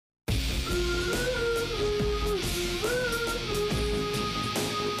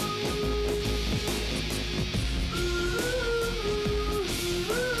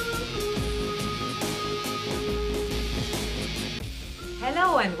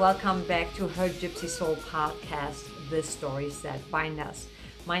and welcome back to Her Gypsy Soul podcast, The Stories That Bind Us.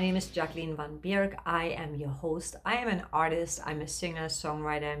 My name is Jacqueline Van Bierk. I am your host. I am an artist. I'm a singer,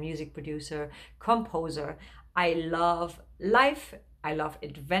 songwriter, music producer, composer. I love life. I love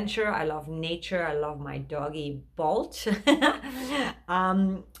adventure. I love nature. I love my doggy Bolt.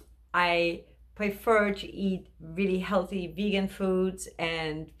 I prefer to eat really healthy vegan foods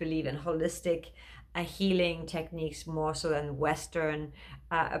and believe in holistic healing techniques more so than Western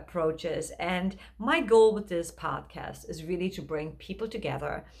approaches. And my goal with this podcast is really to bring people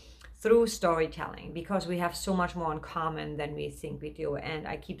together through storytelling because we have so much more in common than we think we do. And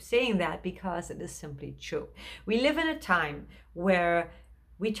I keep saying that because it is simply true. We live in a time where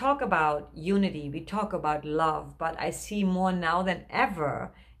we talk about unity, we talk about love, but I see more now than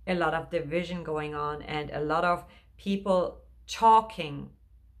ever a lot of division going on and a lot of people talking,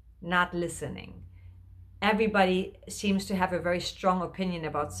 not listening. Everybody seems to have a very strong opinion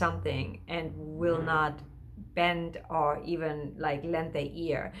about something and will not bend or even like lend their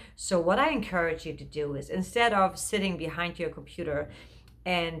ear. So what I encourage you to do is, instead of sitting behind your computer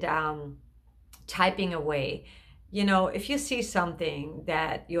and typing away, if you see something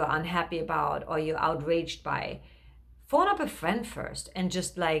that you're unhappy about or you're outraged by, phone up a friend first and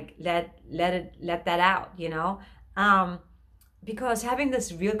just like let that out, because having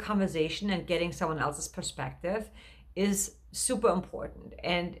this real conversation and getting someone else's perspective is super important.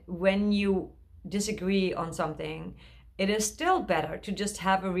 And when you disagree on something, it is still better to just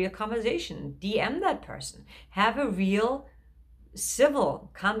have a real conversation. DM that person, have a real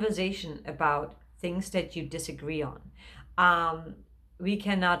civil conversation about things that you disagree on. We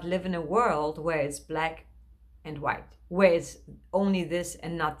cannot live in a world where it's black and white, where it's only this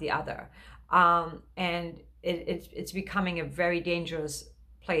and not the other. And it's becoming a very dangerous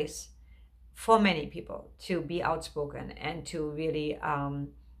place for many people to be outspoken and to really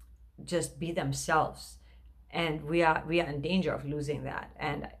just be themselves. And we are in danger of losing that.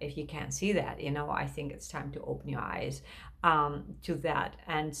 And if you can't see that, I think it's time to open your eyes to that.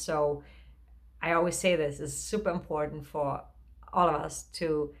 And so I always say this is super important for all of us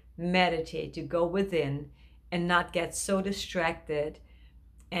to meditate, to go within and not get so distracted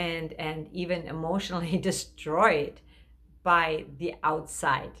and even emotionally destroyed by the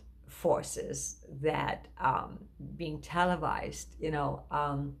outside forces that being televised,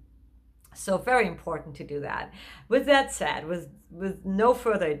 so very important to do that. With that said, with no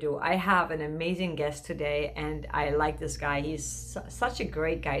further ado, I have an amazing guest today, and I like this guy. He's such a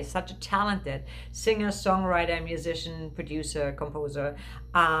great guy, such a talented singer, songwriter, musician, producer, composer,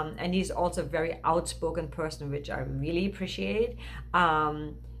 and he's also a very outspoken person, which I really appreciate.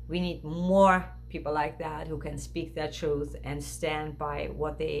 We need more people like that who can speak their truth and stand by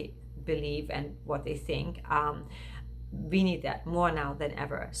what they believe and what they think. We need that more now than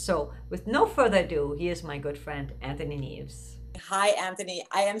ever. So with no further ado, here's my good friend, Anthony Neves. Hi, Anthony.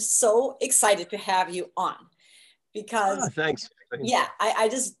 I am so excited to have you on because thanks. Yeah, I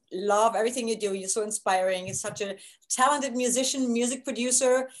just love everything you do. You're so inspiring. You're such a talented musician, music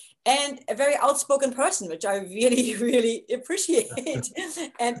producer, and a very outspoken person, which I really, really appreciate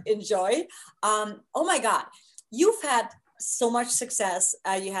and enjoy. Oh my God, you've had so much success.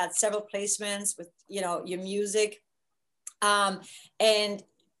 You had several placements with, your music. And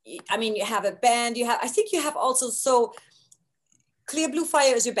I mean, you have a band, I think you have also, so Clear Blue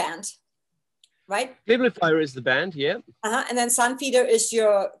Fire is your band, right? Clear Blue Fire is the band, yeah. And then Sunfeeder is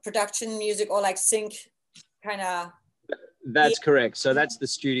your production music or like sync kind of. That's correct. So that's the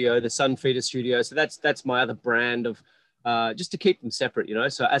studio, the Sunfeeder studio. So that's my other brand of, just to keep them separate,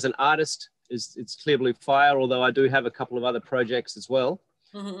 So as an artist, it's Clear Blue Fire, although I do have a couple of other projects as well.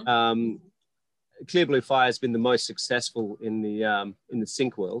 Mm-hmm. Clear Blue Fire has been the most successful in the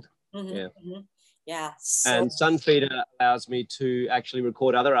sync world. Mm-hmm, yeah. Mm-hmm. Yeah. And Sunfeeder allows me to actually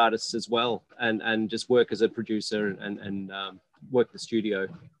record other artists as well and just work as a producer and work the studio.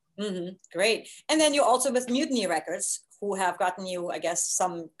 Mm-hmm. Great. And then you're also with Mutiny Records, who have gotten you, I guess,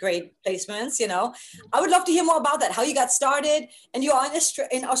 some great placements, I would love to hear more about that, how you got started. And you are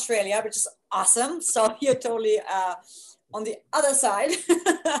in Australia, which is awesome. So you're totally on the other side.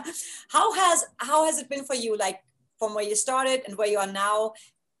 How has it been for you, like from where you started and where you are now?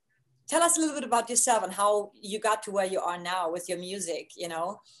 Tell us a little bit about yourself and how you got to where you are now with your music.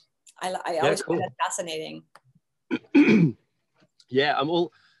 I always find that fascinating. Yeah,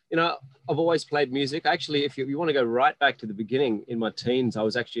 I've always played music. Actually, if you want to go right back to the beginning, in my teens, I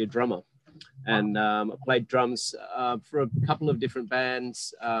was actually a drummer, and I played drums for a couple of different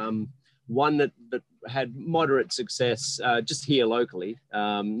bands. One that had moderate success just here locally,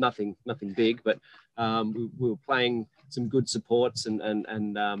 nothing big, but we were playing some good supports and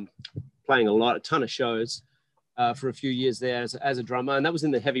playing a ton of shows for a few years there as a drummer. And that was in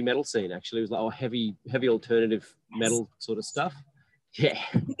the heavy metal scene, actually. It was like heavy alternative metal sort of stuff. Yeah.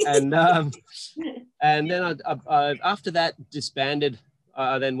 And then I after that disbanded.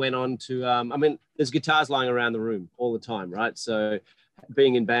 I then went on to, I mean, there's guitars lying around the room all the time, right? So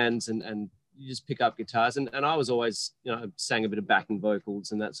being in bands and you just pick up guitars. And I was always, sang a bit of backing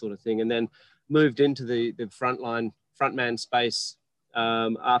vocals and that sort of thing. And then moved into the frontman space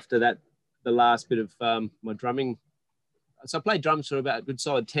after that, the last bit of my drumming. So I played drums for about a good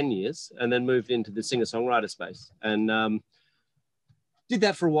solid 10 years and then moved into the singer-songwriter space. And did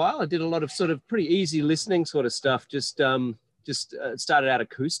that for a while. I did a lot of sort of pretty easy listening sort of stuff, just started out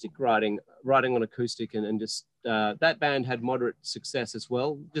acoustic writing on acoustic and just that band had moderate success as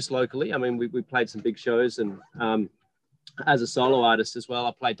well, just locally. I mean, we played some big shows and as a solo artist as well,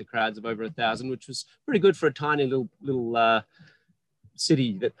 I played to crowds of over 1,000, which was pretty good for a tiny little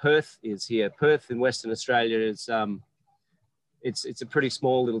city that Perth is here. Perth in Western Australia is, it's a pretty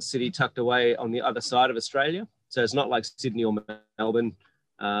small little city tucked away on the other side of Australia. So it's not like Sydney or Melbourne.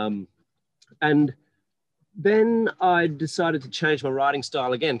 And then I decided to change my writing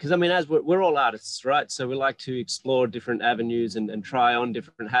style again, because I mean, as we're all artists, right? So we like to explore different avenues and try on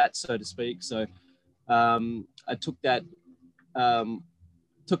different hats, so to speak. So I took that,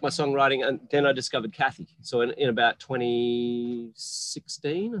 took my songwriting, and then I discovered Kathy. So in about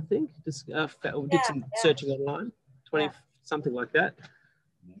 2016, I think, did some searching online, something like that,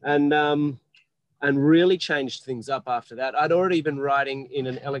 and really changed things up after that. I'd already been writing in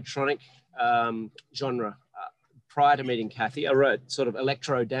an electronic genre prior to meeting Kathy. I wrote sort of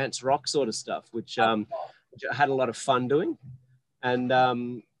electro dance rock sort of stuff, which I had a lot of fun doing. And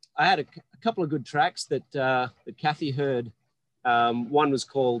I had a couple of good tracks that Kathy heard. One was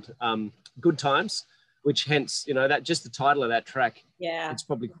called Good Times, which hence, that just the title of that track, it's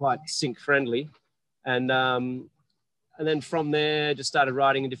probably quite sync friendly. And then from there, just started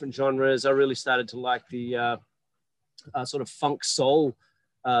writing in different genres. I really started to like the sort of funk soul,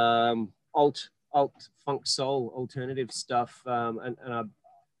 alt funk soul alternative stuff. And I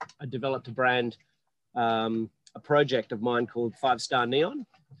developed a brand, a project of mine called 5 Star Neon.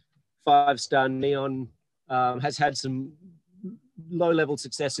 5 Star Neon has had some low-level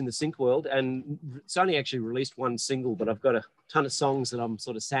success in the sync world, and it's only actually released one single, but I've got a ton of songs that I'm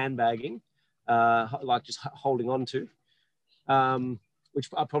sort of sandbagging, like just holding on to, which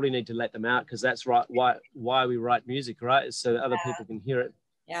I probably need to let them out, because that's right why we write music, right? Is so that other people can hear it.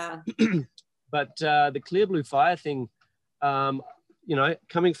 Yeah. But the Clear Blue Fire thing,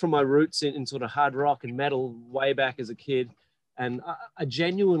 coming from my roots in sort of hard rock and metal way back as a kid, and I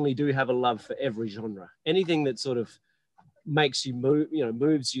genuinely do have a love for every genre. Anything that sort of makes you move,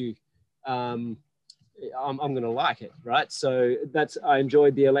 moves you, I'm going to like it, right? So I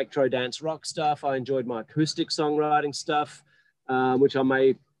enjoyed the electro dance rock stuff. I enjoyed my acoustic songwriting stuff, which I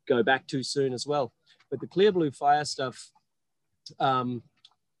may go back to soon as well. But the Clear Blue Fire stuff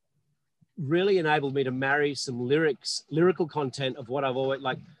really enabled me to marry some lyrical content of what I've always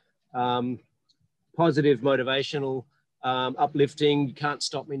like, positive, motivational, uplifting, you can't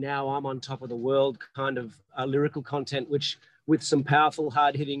stop me now, I'm on top of the world kind of lyrical content, which with some powerful,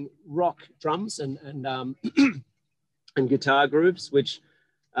 hard-hitting rock drums and and guitar grooves, which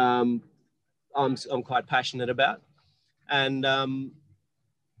I'm quite passionate about. And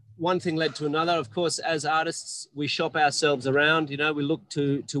one thing led to another. Of course, as artists, we shop ourselves around. We look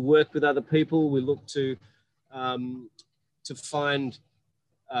to work with other people. We look to find.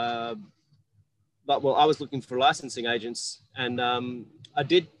 Well, I was looking for licensing agents, and I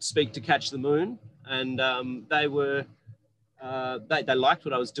did speak to Catch the Moon, and they were they liked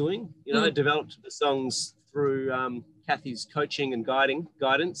what I was doing. I developed the songs through Kathy's coaching and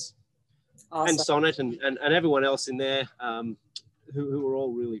guidance, Awesome. and Sonnet and everyone else in there, who were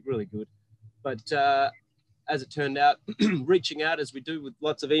all really, really good. But as it turned out, reaching out as we do with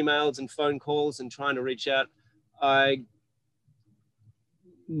lots of emails and phone calls and trying to reach out, the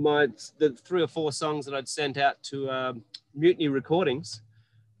 3 or 4 songs that I'd sent out to Mutiny Recordings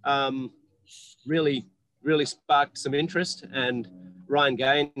really sparked some interest, and Ryan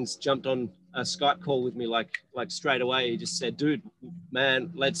Gaines jumped on a Skype call with me like straight away. He just said, "Dude,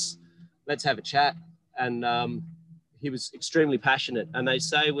 man, let's have a chat." And he was extremely passionate. And they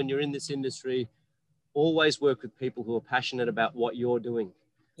say when you're in this industry, always work with people who are passionate about what you're doing.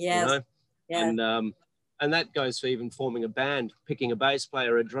 Yes. Yeah. And that goes for even forming a band, picking a bass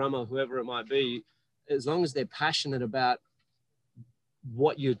player, a drummer, whoever it might be, as long as they're passionate about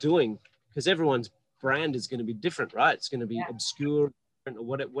what you're doing, because everyone's brand is going to be different, right? It's going to be obscure or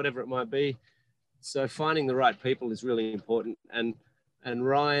whatever it might be. so finding the right people is really important. And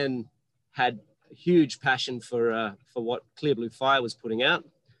Ryan had a huge passion for what Clear Blue Fire was putting out.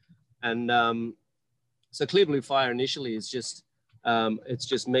 And so Clear Blue Fire initially is just, it's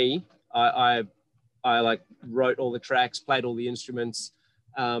just me. I like wrote all the tracks, played all the instruments,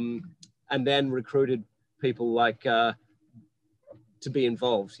 and then recruited people like to be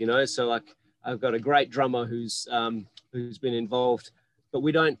involved, you know. So like I've got a great drummer who's been involved, but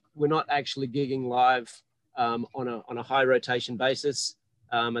we're not actually gigging live on a high rotation basis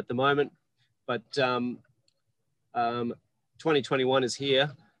at the moment. But 2021 is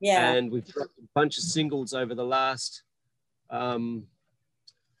here. Yeah. And we've dropped a bunch of singles over the last 18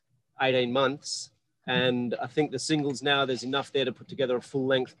 months. And I think the singles now, there's enough there to put together a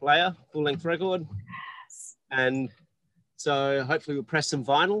full-length record. Yes. And so hopefully we'll press some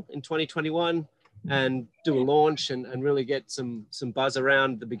vinyl in 2021 and do a launch and really get some buzz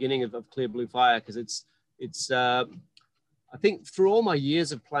around the beginning of Clear Blue Fire. Because it's I think through all my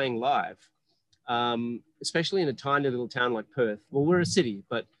years of playing live, especially in a tiny little town like Perth. Well, we're a city,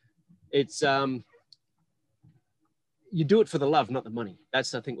 but it's you do it for the love, not the money.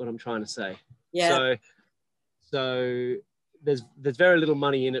 That's, I think, what I'm trying to say. Yeah. So there's very little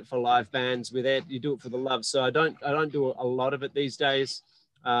money in it for live bands. With it, you do it for the love. So I don't do a lot of it these days.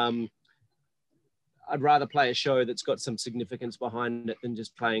 I'd rather play a show that's got some significance behind it than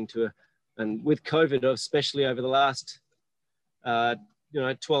just playing to a. And with COVID, especially over the last, all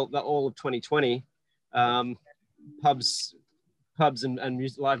of 2020, pubs and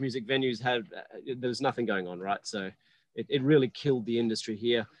live music venues there was nothing going on, right? So it really killed the industry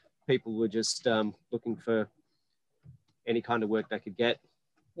here. People were just looking for any kind of work they could get.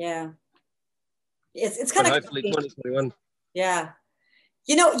 Yeah. It's kind of hopefully 2021. Yeah.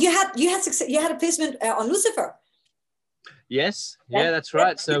 You know, you had success, you had a placement on Lucifer. Yes. Yeah, that's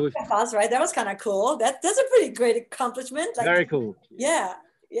right. So we've right. That was kind of cool. That's a pretty great accomplishment. Like, very cool. Yeah.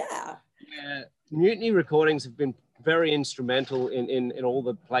 Mutiny Recordings have been very instrumental in all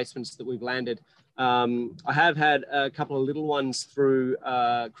the placements that we've landed. I have had a couple of little ones through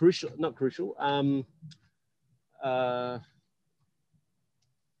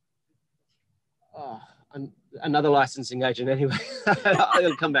another licensing agent anyway.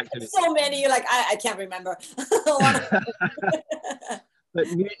 It'll come back to me. So many, like I can't remember. But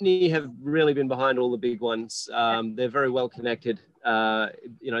Mutiny have really been behind all the big ones. They're very well connected. They're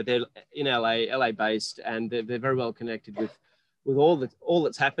in LA based, and they're very well connected with all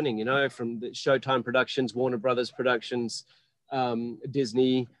that's happening. You know, from the Showtime Productions, Warner Brothers Productions,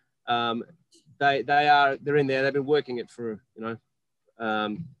 Disney. They're in there. They've been working it for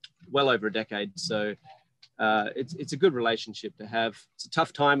well over a decade. So it's a good relationship to have. It's a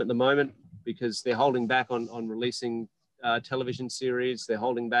tough time at the moment because they're holding back on releasing television series. They're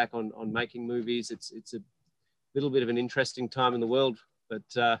holding back on making movies. It's a little bit of an interesting time in the world.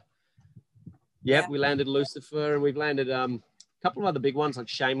 But we landed Lucifer, and we've landed a couple of other big ones like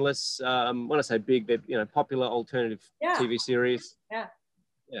Shameless. When I say big, they're popular alternative TV series. Yeah.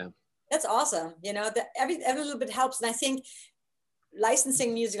 That's awesome. You know, every little bit helps. And I think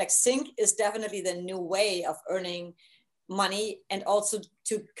licensing music like sync is definitely the new way of earning money and also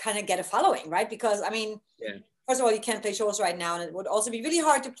to kind of get a following, right? Because I mean, first of all, you can't play shows right now, and it would also be really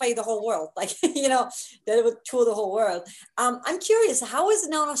hard to play the whole world. Like, that it would tour the whole world. I'm curious, how is it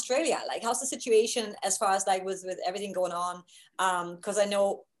now in Australia? Like, how's the situation as far as like with everything going on? Because I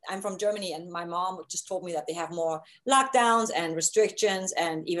know I'm from Germany, and my mom just told me that they have more lockdowns and restrictions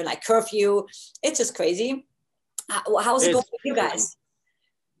and even like curfew. It's just crazy. How's it going with you guys?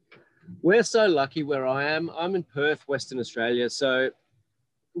 We're so lucky where I am. I'm in Perth, Western Australia. So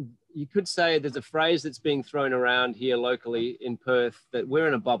you could say there's a phrase that's being thrown around here locally in Perth that we're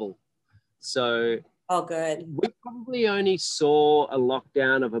in a bubble. So good. We probably only saw a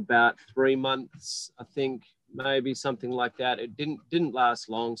lockdown of about 3 months, I think, maybe something like that. It didn't last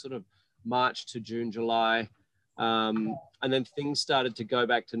long, sort of March to June, July. And then things started to go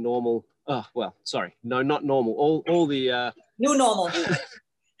back to normal. Oh, well, sorry. No, not normal. All the... new normal.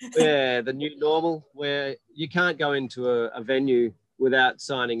 The new normal, where you can't go into a venue without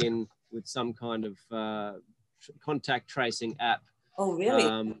signing in with some kind of contact tracing app. Oh,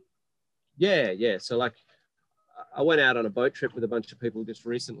 really? Yeah. So like, I went out on a boat trip with a bunch of people just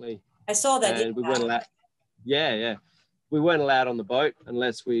recently. I saw that. And we weren't allowed. Yeah. We weren't allowed on the boat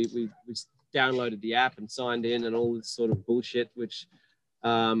unless we downloaded the app and signed in and all this sort of bullshit, which,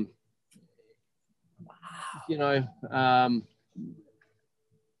 but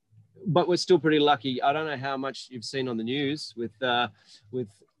we're still pretty lucky. I don't know how much you've seen on the news with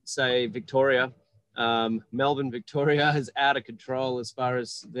say Victoria. Melbourne, Victoria is out of control as far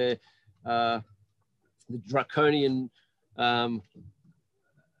as their the draconian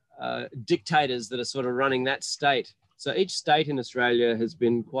dictators that are sort of running that state. So each state in Australia has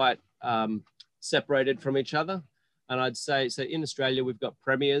been quite separated from each other. And I'd say, so in Australia, we've got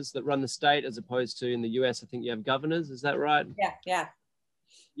premiers that run the state, as opposed to in the US, I think you have governors. Is that right? Yeah, yeah.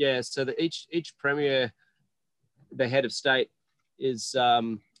 Yeah, so each premier, the head of state, is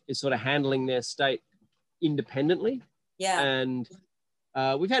sort of handling their state independently. Yeah. And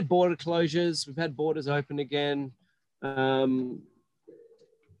we've had border closures, we've had borders open again. But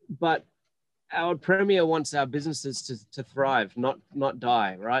our premier wants our businesses to thrive, not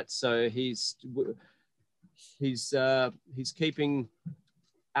die, right? So he's keeping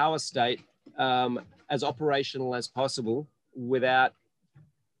our state as operational as possible without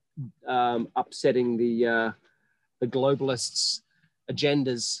upsetting the globalists'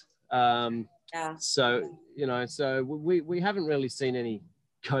 agendas. Yeah. So so we haven't really seen any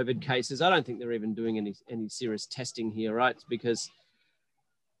COVID cases. I don't think they're even doing any serious testing here, right? Because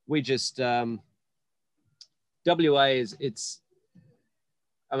we just WA it's.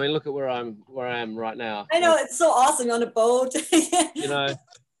 I mean, look at where I am right now. I know, it's so awesome. You're on a boat. You know,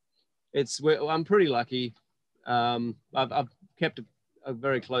 I'm pretty lucky. I've kept a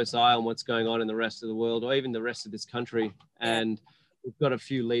very close eye on what's going on in the rest of the world, or even the rest of this country, and we've got a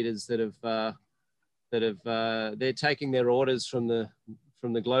few leaders that have they're taking their orders from the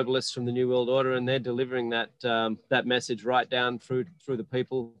globalists, from the New World Order, and they're delivering that message right down through the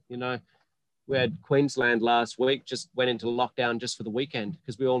people. You know, we had Queensland last week just went into lockdown just for the weekend,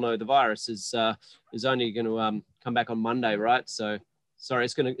 because we all know the virus is only going to come back on Monday, right? So sorry,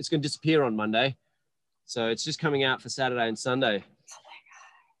 it's going to disappear on Monday. So it's just coming out for Saturday and Sunday. Oh my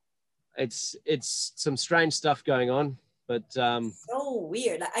God. It's some strange stuff going on, but so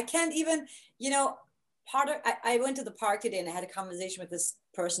weird. I can't even, I went to the park today and I had a conversation with this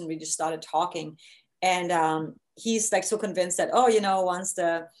person. We just started talking, and he's like so convinced that, once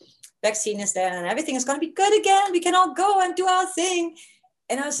the vaccine is there and everything is going to be good again, we can all go and do our thing.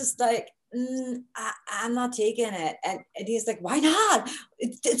 And I was just like, I'm not taking it. And he's like, why not?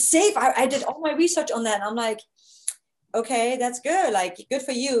 It's safe. I did all my research on that. And I'm like, okay, that's good. Like, good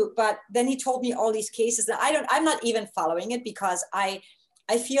for you. But then he told me all these cases that I'm not even following it, because I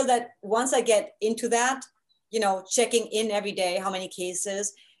feel that once I get into that, checking in every day, how many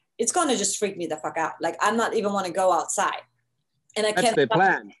cases, it's going to just freak me the fuck out. Like, I'm not even want to go outside. And I that's can't. Their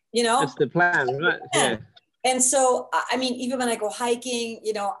plan. That's the plan, right? Yeah. And so, I mean, even when I go hiking,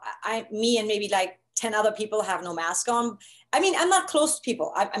 me and maybe like 10 other people have no mask on. I mean, I'm not close to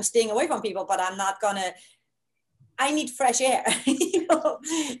people. I'm staying away from people, but I'm not gonna, I need fresh air,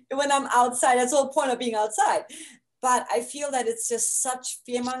 when I'm outside. That's the whole point of being outside. But I feel that it's just such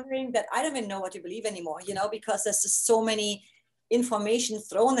fear mongering that I don't even know what to believe anymore, because there's just so many information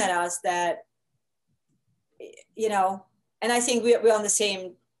thrown at us that, and I think we're on the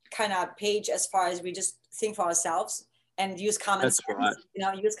same kind of page as far as we just think for ourselves and use common sense. Right.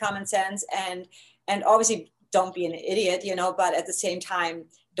 Use common sense and obviously don't be an idiot, but at the same time,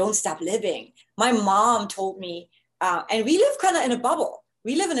 don't stop living. My mom told me, and we live kind of in a bubble.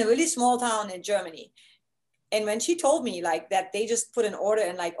 We live in a really small town in Germany. And when she told me like that, they just put an order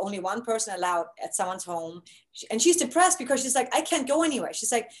and like only one person allowed at someone's home. And she's depressed because she's like, I can't go anywhere.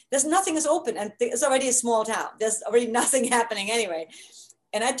 She's like, nothing is open. And it's already a small town. There's already nothing happening anyway.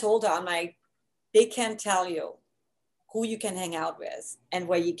 And I told her, I'm like, they can't tell you who you can hang out with and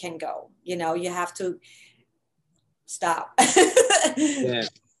where you can go. You have to stop. Yeah.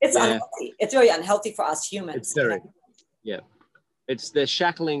 It's unhealthy. It's very unhealthy for us humans. It's very, they're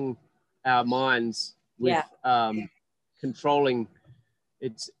shackling our minds with controlling.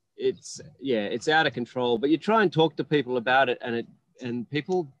 It's out of control. But you try and talk to people about it, and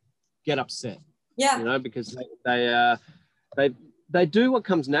people get upset. Yeah. Because they do what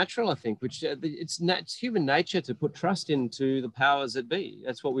comes natural, I think, which it's human nature to put trust into the powers that be.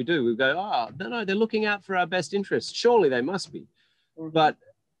 That's what we do. We go, no, they're looking out for our best interests. Surely they must be. Mm-hmm. But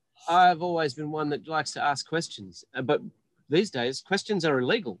I've always been one that likes to ask questions. But these days, questions are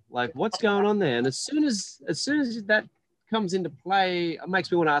illegal. Like, what's going on there? And as soon as that comes into play, it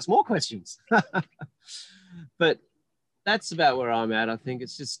makes me want to ask more questions. But that's about where I'm at. I think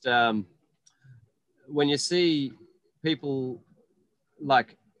it's just when you see people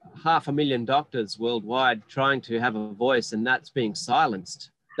like 500,000 doctors worldwide trying to have a voice and that's being silenced,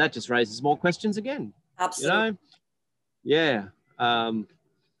 that just raises more questions again. Absolutely. Yeah.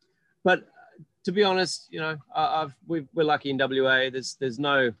 But to be honest, we're lucky in WA. There's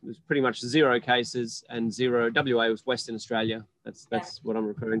pretty much zero cases, and zero. WA was Western Australia. That's what I'm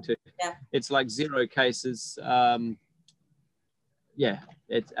referring to. Yeah. It's like zero cases. And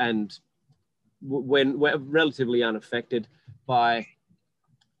when we're relatively unaffected by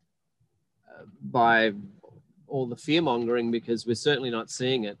all the fear mongering, because we're certainly not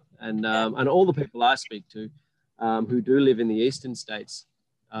seeing it. And all the people I speak to who do live in the eastern states,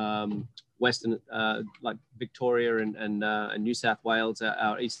 Western, like Victoria and New South Wales,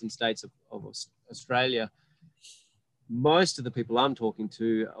 our eastern states of Australia, most of the people I'm talking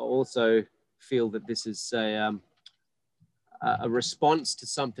to also feel that this is a response to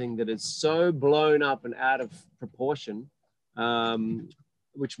something that is so blown up and out of proportion,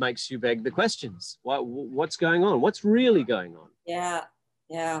 which makes you beg the questions. What's going on? What's really going on? Yeah.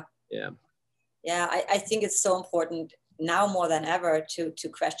 I think it's so important now more than ever to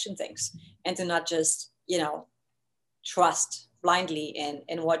question things and to not just, trust blindly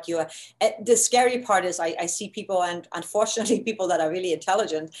in what you are. The scary part is I see people, and unfortunately people that are really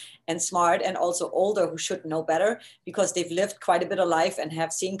intelligent and smart and also older, who should know better because they've lived quite a bit of life and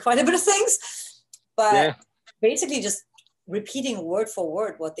have seen quite a bit of things, but basically just repeating word for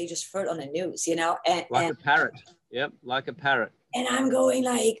word what they just heard on the news, and a parrot. Yep, like a parrot. And I'm going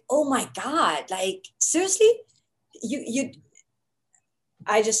like, oh my God, like seriously,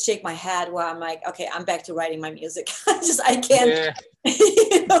 I just shake my head where I'm like, okay, I'm back to writing my music. I can't,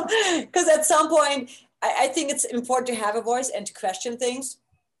 because at some point, I think it's important to have a voice and to question things,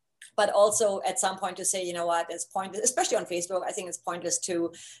 but also at some point to say, you know what, it's pointless, especially on Facebook. I think it's pointless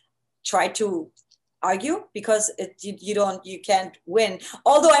to try to argue because you can't win.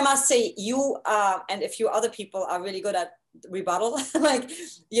 Although I must say you and a few other people are really good at rebuttal. Like,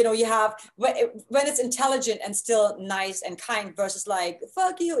 you have, when it's intelligent and still nice and kind versus like,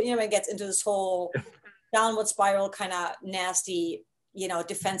 fuck you, it gets into this whole downward spiral kind of nasty,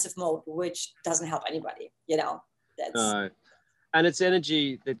 defensive mode, which doesn't help anybody, that's and it's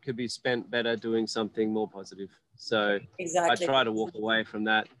energy that could be spent better doing something more positive. So exactly. I try to walk away from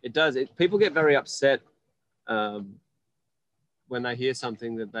that. People get very upset when they hear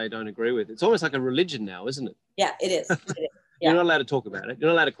something that they don't agree with. It's almost like a religion now, isn't it? Yeah, it is. Yeah. You're not allowed to talk about it. You're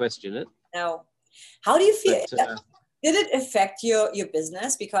not allowed to question it. No. How do you feel? Did it affect your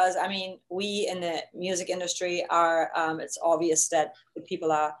business? Because I mean, we in the music industry are, it's obvious that the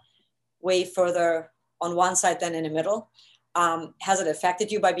people are way further on one side than in the middle. Has it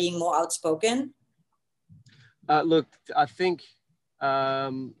affected you by being more outspoken? Look, I think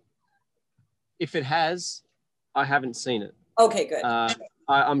if it has, I haven't seen it. Okay, good.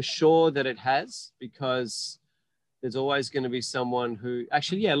 I'm sure that it has, because there's always going to be someone who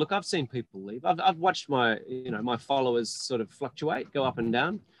actually, look, I've seen people leave. I've watched my followers sort of fluctuate, go up and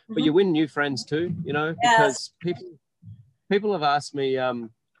down, but you win new friends too, because people have asked me,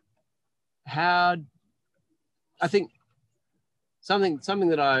 how, I think something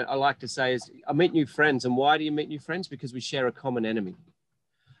that I like to say is I meet new friends. And why do you meet new friends? Because we share a common enemy.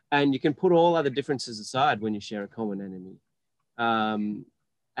 And you can put all other differences aside when you share a common enemy.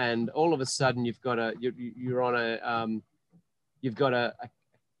 And all of a sudden you've got a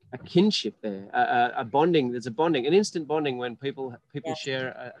kinship there, a bonding. There's a bonding, an instant bonding when people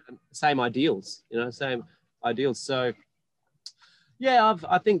share same ideals, same ideals. So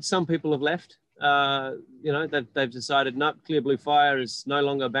I think some people have left. They've decided, no, Clear Blue Fire is no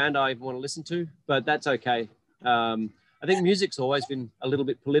longer a band I even want to listen to, but that's okay. I think music's always been a little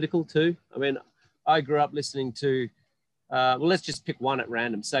bit political too. I mean, I grew up listening to, let's just pick one at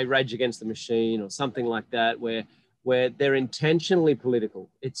random, say Rage Against the Machine or something like that, where they're intentionally political.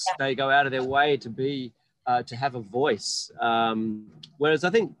 They go out of their way to be, to have a voice. Whereas I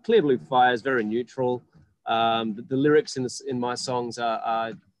think Clear Blue Fire is very neutral. The lyrics in my songs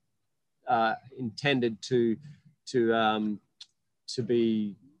are intended to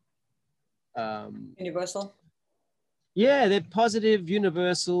be universal. Yeah, they're positive,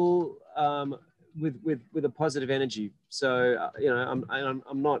 universal, with a positive energy. So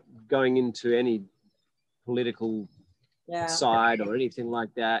I'm not going into any political side or anything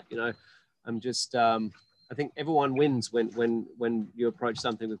like that. I'm just I think everyone wins when you approach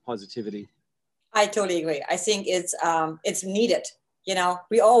something with positivity. I totally agree. I think it's needed.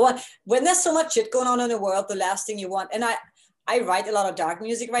 We all want, when there's so much shit going on in the world, the last thing you want, and I write a lot of dark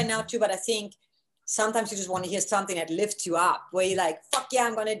music right now too, but I think sometimes you just want to hear something that lifts you up, where you're like, fuck yeah,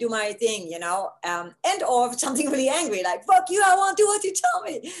 I'm going to do my thing, and or something really angry, like, fuck you, I won't do what you tell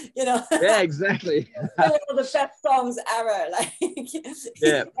me, Yeah, exactly. One of the best songs ever. Like,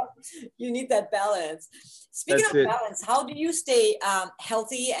 you need that balance. Speaking of balance, how do you stay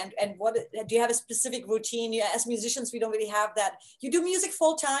healthy, and what do you have a specific routine? As musicians, we don't really have that. You do music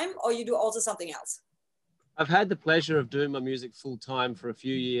full time, or you do also something else? I've had the pleasure of doing my music full time for a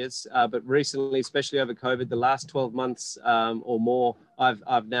few years, but recently, especially over COVID, the last 12 months or more,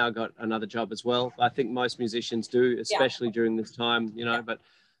 I've now got another job as well. I think most musicians do, especially during this time, you know. But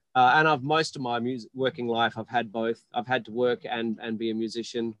and I've most of my working life, I've had both. I've had to work and be a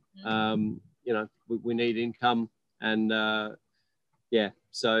musician. You know, we need income, and yeah.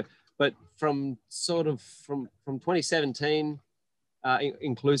 So, but from 2017.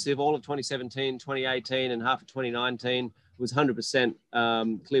 Inclusive, all of 2017, 2018, and half of 2019 was 100%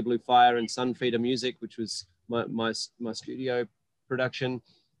 Clear Blue Fire and Sunfeeder Music, which was my studio production.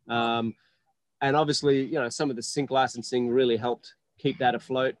 And obviously, you know, some of the sync licensing really helped keep that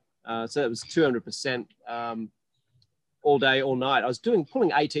afloat. So it was 200% all day, all night. I was pulling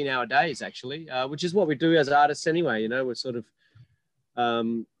 18-hour days actually, which is what we do as artists anyway. You know, we're sort of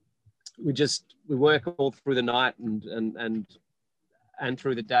we work all through the night and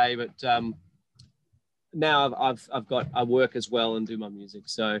through the day, but now I work as well and do my music.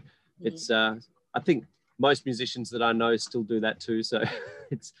 So it's I think most musicians that I know still do that too. So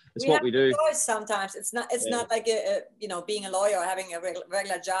it's what we do. Sometimes it's not like a you know, being a lawyer or having a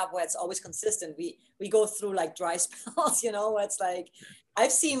regular job where it's always consistent. We go through like dry spells, you know, where it's like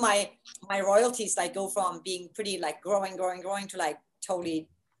I've seen my royalties like go from being pretty like growing to like totally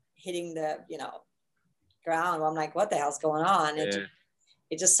hitting the, you know, ground where I'm like, what the hell's going on?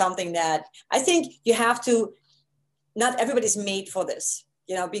 It's just something that I think you have to, not everybody's made for this,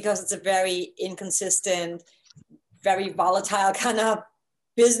 you know, because it's a very inconsistent, very volatile kind of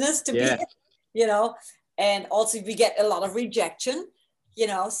business to be in, you know, and also we get a lot of rejection, you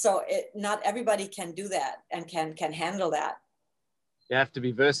know, so not everybody can do that and can handle that. You have to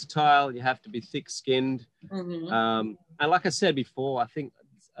be versatile. You have to be thick-skinned. And like I said before, I think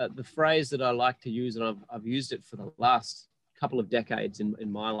the phrase that I like to use, and I've used it for the last couple of decades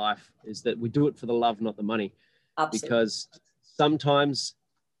in my life, is that we do it for the love, not the money. Absolutely. Because sometimes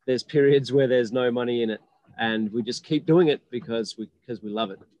there's periods where there's no money in it, and we just keep doing it because we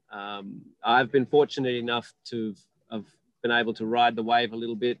love it. I've been fortunate enough to have been able to ride the wave a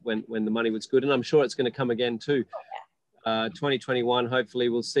little bit when the money was good, and I'm sure it's going to come again too. 2021, hopefully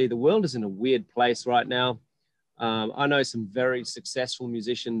we'll see. The world is in a weird place right now. I know some very successful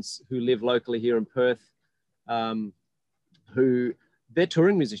musicians who live locally here in Perth, who they're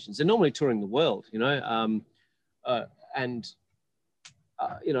touring musicians. They're normally touring the world, you know,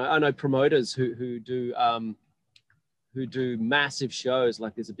 you know, I know promoters who do massive shows.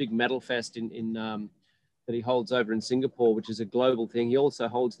 Like there's a big metal fest in that he holds over in Singapore, which is a global thing. He also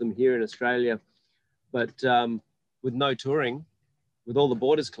holds them here in Australia, but with no touring, with all the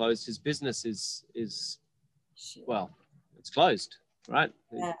borders closed, his business is well, it's closed, right?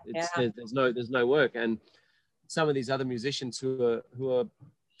 There's no work. And some of these other musicians who are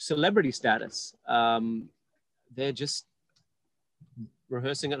celebrity status, they're just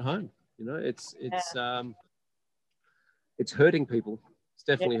rehearsing at home. You know, it's hurting people. It's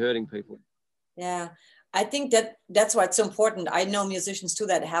definitely hurting people. Yeah, I think that's why it's so important. I know musicians too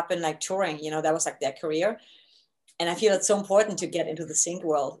that happen like touring. You know, that was like their career, and I feel it's so important to get into the sync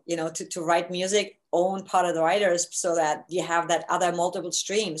world. You know, to write music, own part of the writers, so that you have that other multiple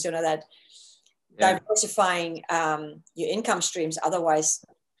streams. You know, that diversifying your income streams. Otherwise,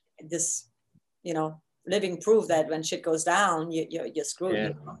 this, you know, living proof that when shit goes down, you're screwed.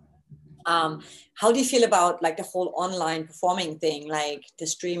 You know? How do you feel about like the whole online performing thing, like the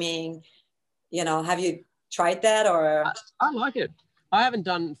streaming? You know, have you tried that? Or I like it. I haven't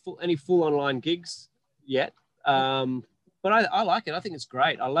done any full online gigs yet, but I like it. I think it's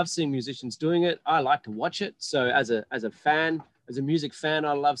great. I love seeing musicians doing it. I like to watch it. So as a fan, as a music fan,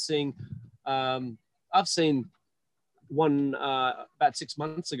 I love seeing. I've seen one about 6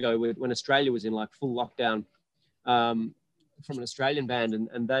 months ago when Australia was in like full lockdown, from an Australian band,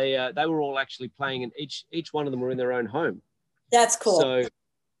 and they were all actually playing, and each one of them were in their own home. That's cool. So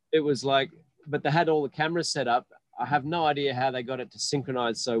it was like, but they had all the cameras set up. I have no idea how they got it to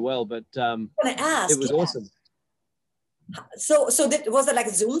synchronize so well, but it was awesome. So was it like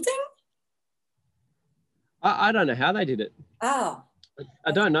a Zoom thing? I don't know how they did it. Oh.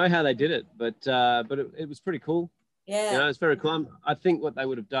 I don't know how they did it, but it was pretty cool. Yeah. You know, it's very cool. I think what they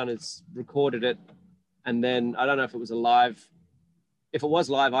would have done is recorded it, and then I don't know if it was a live. If it was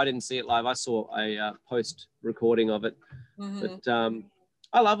live, I didn't see it live. I saw a post recording of it. But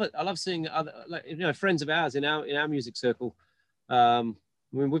I love it. I love seeing other, like, you know, friends of ours in our music circle. I mean,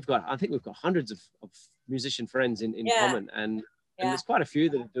 I think we've got hundreds of musician friends in common, and there's quite a few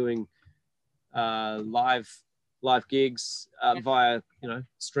that are doing live gigs via, you know,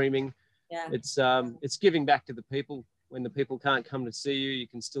 streaming. Yeah. It's giving back to the people. When the people can't come to see you, you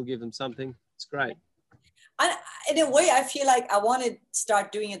can still give them something. It's great. In a way, I feel like I want to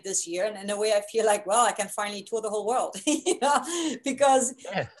start doing it this year. And in a way, I feel like, well, I can finally tour the whole world, you know, because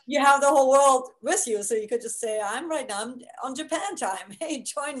you have the whole world with you. So you could just say, I'm on Japan time. Hey,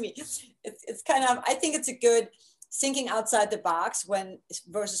 join me. It's kind of, I think it's a good thinking outside the box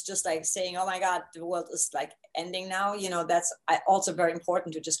versus just like saying, oh my God, the world is like ending now. You know, that's also very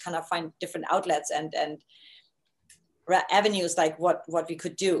important to just kind of find different outlets and avenues like what we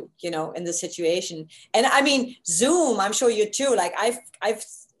could do, you know, in the situation. And I mean, Zoom, I'm sure you too, like I've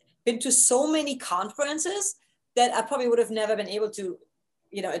been to so many conferences that I probably would have never been able to,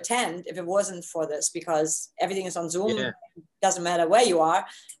 you know, attend if it wasn't for this, because everything is on Zoom. Yeah. Doesn't matter where you are,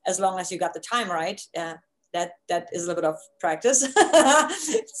 as long as you got the time right. That is a little bit of practice.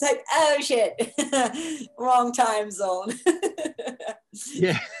 It's like, oh shit, wrong time zone.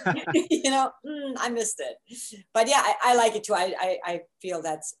 Yeah. You know, I missed it. But yeah, I like it too. I feel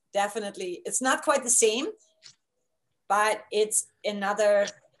that's definitely, it's not quite the same, but it's another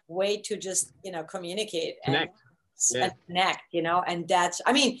way to just, you know, communicate and connect, you know, and that's,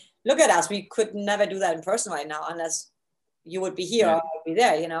 I mean, look at us. We could never do that in person right now unless you would be here or I would be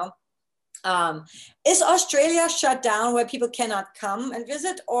there, you know. Is Australia shut down where people cannot come and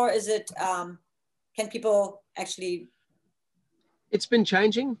visit, or is it, can people actually? It's been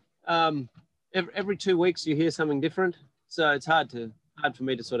changing. Every 2 weeks you hear something different. So it's hard for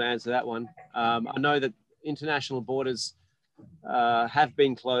me to sort of answer that one. I know that international borders have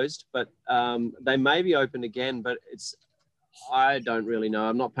been closed, but they may be open again, but I don't really know.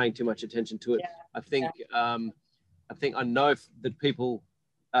 I'm not paying too much attention to it. Yeah. I think I know that people,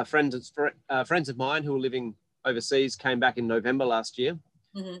 friends of mine who were living overseas came back in November last year,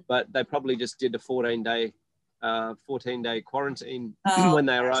 but they probably just did a 14-day quarantine when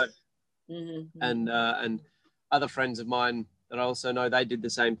they arrived. And other friends of mine that I also know, they did the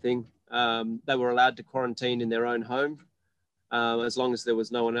same thing. They were allowed to quarantine in their own home as long as there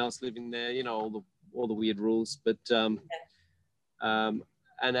was no one else living there. You know, all the weird rules. But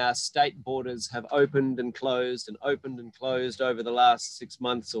and our state borders have opened and closed over the last 6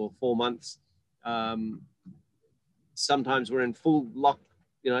 months or 4 months. Sometimes we're in full lock,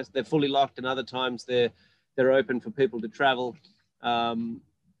 you know, they're fully locked, and other times they're open for people to travel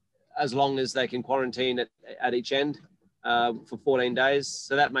as long as they can quarantine at each end for 14 days.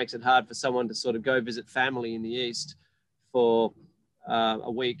 So that makes it hard for someone to sort of go visit family in the East for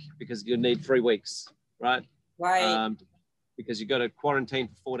a week, because you need 3 weeks, right? Right. Because you've got to quarantine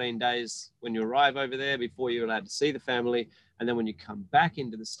for 14 days when you arrive over there before you're allowed to see the family. And then when you come back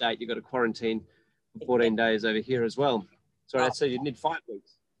into the state, you've got to quarantine for 14 days over here as well. So I'd say you need 5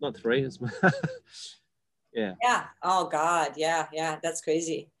 weeks, not 3. Yeah. Yeah. Oh God. Yeah. Yeah. That's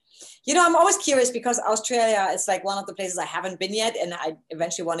crazy. You know, I'm always curious because Australia is like one of the places I haven't been yet, and I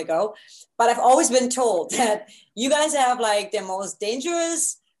eventually want to go. But I've always been told that you guys have like the most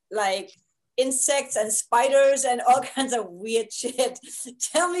dangerous, like, insects and spiders and all kinds of weird shit.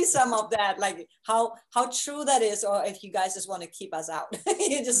 Tell me some of that, like how true that is, or if you guys just want to keep us out.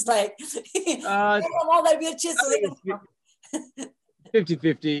 You're just like all that weird shit.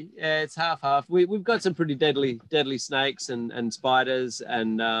 50-50. Yeah, it's half. We've got some pretty deadly snakes and spiders,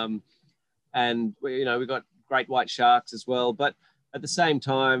 and you know, we've got great white sharks as well. But at the same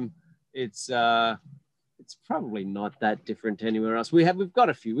time, it's probably not that different anywhere else. We've got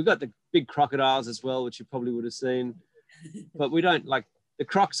a few. We've got the big crocodiles as well, which you probably would have seen. But we don't, like, the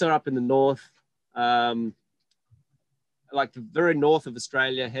crocs are up in the north, like the very north of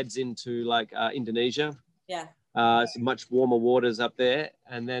Australia, heads into like Indonesia. Yeah. Some much warmer waters up there.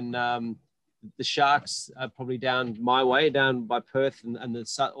 And then the sharks are probably down my way, down by Perth and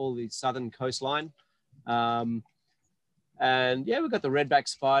all the southern coastline. And yeah, we've got the redback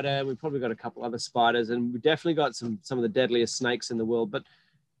spider. We've probably got a couple other spiders, and we've definitely got some of the deadliest snakes in the world, but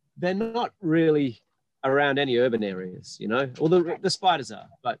they're not really around any urban areas, you know, or the spiders are,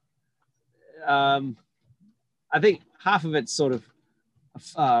 but I think half of it's sort of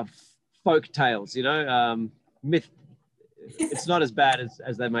folk tales, you know, myth. It's not as bad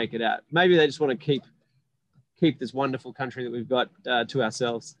as they make it out. Maybe they just want to keep this wonderful country that we've got to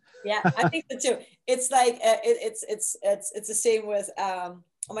ourselves. Yeah, I think so too. It's like it's the same with oh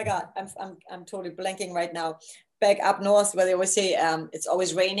my God, I'm totally blanking right now. Back up north, where they always say it's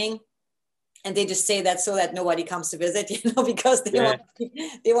always raining, and they just say that so that nobody comes to visit, you know, because they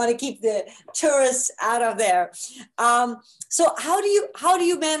want to keep the tourists out of there. So how do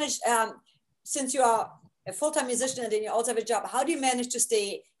you manage, since you are a full-time musician and then you also have a job, how do you manage to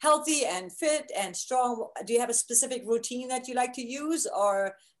stay healthy and fit and strong? Do you have a specific routine that you like to use,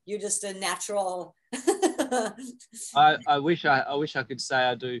 or you're just a natural? I wish I could say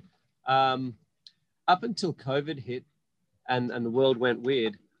I do. up until COVID hit and the world went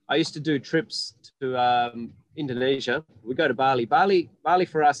weird, I used to do trips to Indonesia. We go to Bali. Bali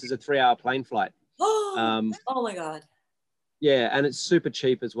for us is a 3-hour plane flight. Oh my God. Yeah, and it's super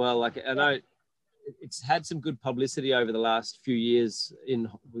cheap as well. Like, I know it's had some good publicity over the last few years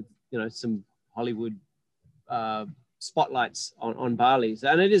with some Hollywood spotlights on Bali,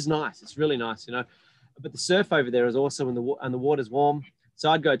 and it is nice. It's really nice, But the surf over there is awesome, and the water's warm. So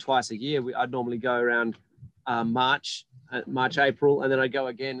I'd go twice a year. I'd normally go around March, April, and then I'd go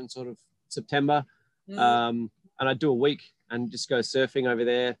again in sort of September, and I'd do a week and just go surfing over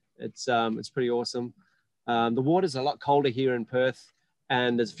there. It's pretty awesome. The water's a lot colder here in Perth,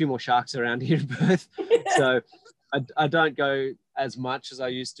 and there's a few more sharks around here in Perth. So I don't go as much as I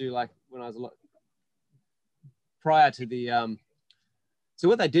used to, like when I was prior to the. So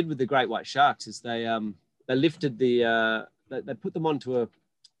what they did with the great white sharks is they lifted they put them onto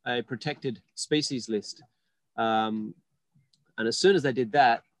a protected species list, and as soon as they did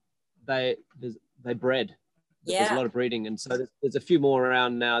that, they bred. Yeah. There's a lot of breeding, and so there's a few more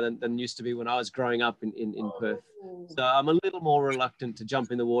around now than used to be when I was growing up in Perth. So I'm a little more reluctant to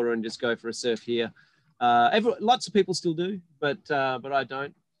jump in the water and just go for a surf here. Lots of people still do, but I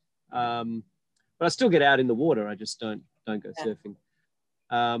don't. But I still get out in the water. I just don't go surfing.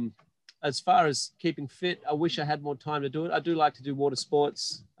 As far as keeping fit, I wish I had more time to do it. I do like to do water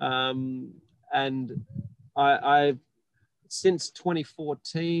sports, and I since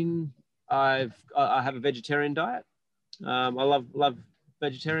 2014. I have a vegetarian diet. I love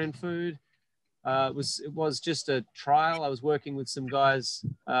vegetarian food. It was just a trial. I was working with some guys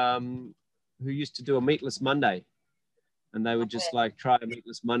who used to do a meatless Monday, and they would just like try a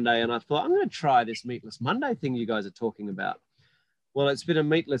meatless Monday. And I thought, I'm going to try this meatless Monday thing you guys are talking about. Well, it's been a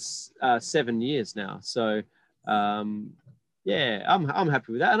meatless 7 years now. So yeah, I'm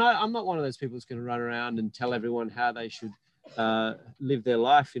happy with that. And I'm not one of those people who's going to run around and tell everyone how they should live their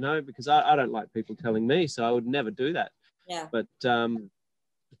life, because I don't like people telling me, so I would never do that. Yeah. But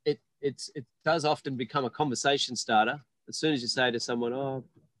it does often become a conversation starter as soon as you say to someone, "Oh,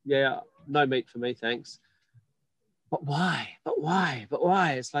 yeah, no meat for me, thanks." But why?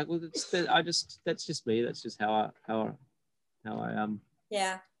 It's like, well, that's just me. That's just how I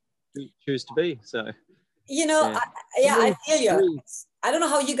yeah choose to be. So I feel you. I don't know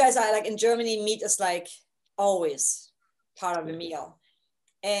how you guys are. Like in Germany, meat is like always part of the meal,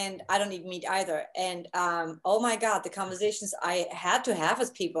 and I don't eat meat either. And oh my God, the conversations I had to have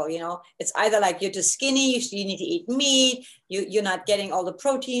with people, it's either like you're too skinny, you need to eat meat, you're not getting all the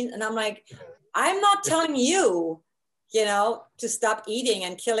protein, and I'm like, I'm not telling you, to stop eating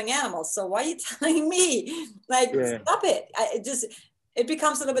and killing animals. So why are you telling me? Like, stop it. It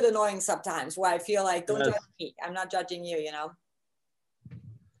becomes a little bit annoying sometimes, where I feel like, don't judge me. I'm not judging you.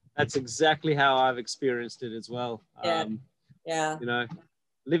 That's exactly how I've experienced it as well. Yeah.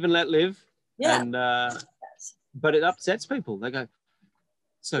 Live and let live. Yeah. And but it upsets people. They go,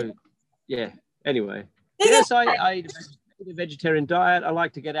 so yeah. Anyway, yes, I eat a vegetarian diet. I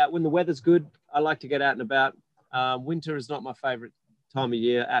like to get out when the weather's good. I like to get out and about. Winter is not my favorite time of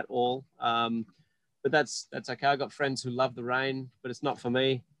year at all. But that's okay. I got friends who love the rain, but it's not for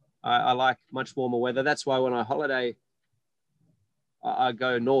me. I like much warmer weather. That's why when I holiday, I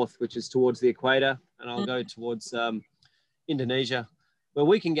go north, which is towards the equator, and I'll go towards Indonesia, where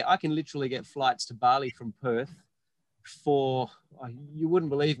I can literally get flights to Bali from Perth for, you wouldn't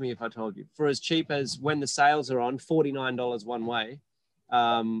believe me if I told you, for as cheap as, when the sales are on, $49 one way,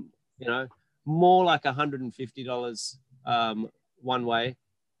 more like $150 one way.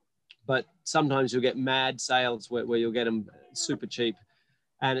 But sometimes you'll get mad sales where you'll get them super cheap,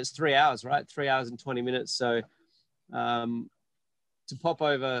 and it's 3 hours, right? 3 hours and 20 minutes. So to pop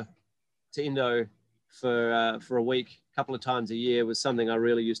over to Indo for a week, a couple of times a year, was something I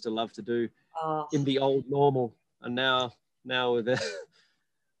really used to love to do in the old normal. And now with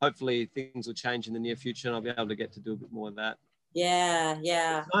hopefully things will change in the near future, and I'll be able to get to do a bit more of that. Yeah.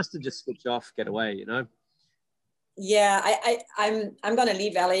 It's nice to just switch off, get away, Yeah, I'm gonna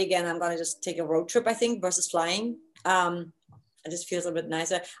leave LA again. I'm gonna just take a road trip, I think, versus flying. It just feels a bit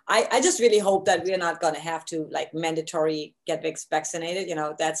nicer. I just really hope that we're not gonna have to like mandatory get vaccinated.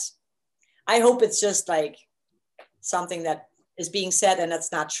 I hope it's just like something that is being said and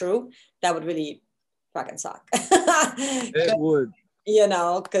that's not true. That would really fucking suck. It would.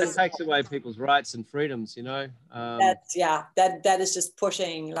 Because it takes away people's rights and freedoms. That is just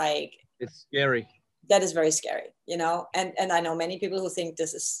pushing, like, it's scary. That is very scary, and I know many people who think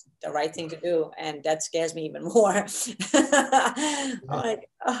this is the right thing to do, and that scares me even more. Like,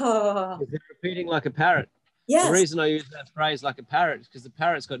 oh. They're repeating like a parrot. Yes. The reason I use that phrase like a parrot is because the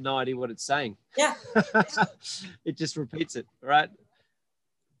parrot's got no idea what it's saying. Yeah. It just repeats it, right?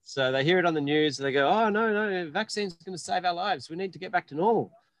 So they hear it on the news and they go, oh, no, vaccine's going to save our lives. We need to get back to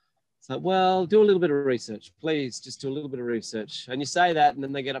normal. It's like, well, do a little bit of research. Please, just do a little bit of research. And you say that and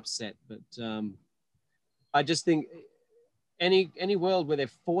then they get upset. But I just think any world where they're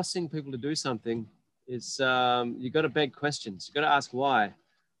forcing people to do something is, you've got to beg questions. You've got to ask why.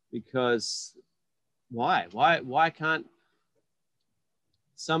 Because why can't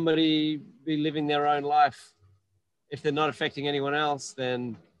somebody be living their own life? If they're not affecting anyone else,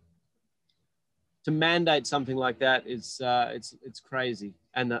 then to mandate something like that is it's crazy,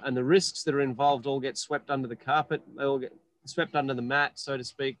 and the risks that are involved all get swept under the carpet. They all get swept under the mat, so to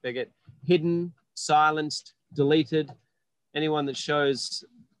speak. They get hidden, silenced, deleted. Anyone that shows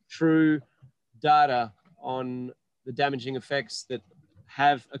true data on the damaging effects that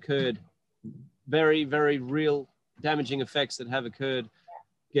have occurred, very, very real damaging effects that have occurred,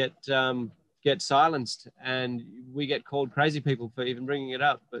 get silenced, and we get called crazy people for even bringing it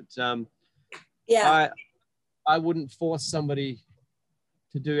up. But yeah, I wouldn't force somebody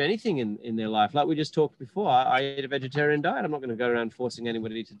to do anything in their life. Like we just talked before, I eat a vegetarian diet. I'm not going to go around forcing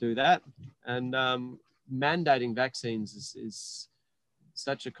anybody to do that. And mandating vaccines is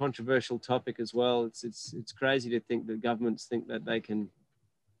such a controversial topic as well. It's crazy to think that governments think that they can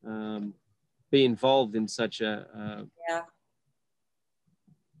be involved in such a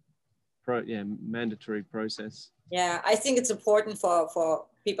mandatory process. Yeah, I think it's important for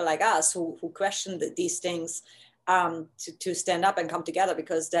people like us who question these things to stand up and come together,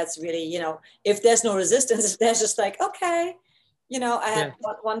 because that's really, you know, if there's no resistance, if there's just like, okay, you know, I had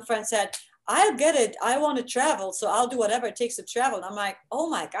one friend said, I'll get it. I want to travel, so I'll do whatever it takes to travel. And I'm like, oh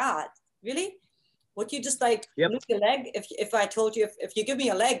my God, really? Would you just like lose your leg? If I told you, if you give me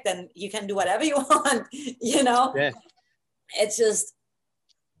a leg, then you can do whatever you want, you know? Yeah. It's just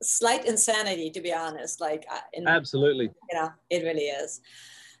slight insanity, to be honest. Like, absolutely. You know, it really is.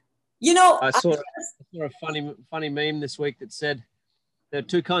 You know, I saw a funny meme this week that said there are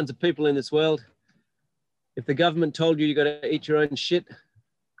two kinds of people in this world. If the government told you got to eat your own shit,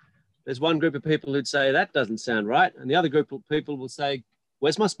 there's one group of people who'd say that doesn't sound right, and the other group of people will say,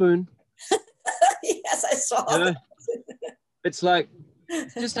 "Where's my spoon?" Yes, I saw. You know? It's like,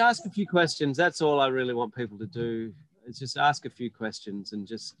 just ask a few questions. That's all I really want people to do. Is just ask a few questions and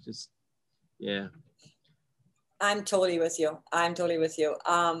just yeah. I'm totally with you.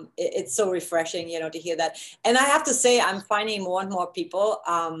 It's so refreshing, you know, to hear that. And I have to say, I'm finding more and more people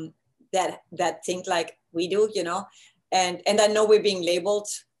that think like we do, you know, and I know we're being labeled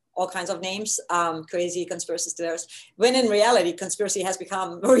all kinds of names, crazy conspiracy theorists, when in reality, conspiracy has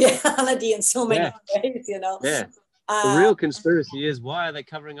become reality in so many ways, you know. Yeah. The real conspiracy is, why are they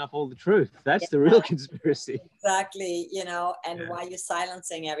covering up all the truth? That's the real conspiracy. Exactly, you know, and why you're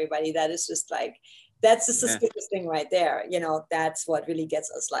silencing everybody. That is just like, that's the suspicious thing right there. You know, that's what really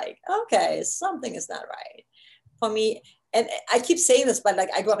gets us like, okay, something is not right. For me, and I keep saying this, but like,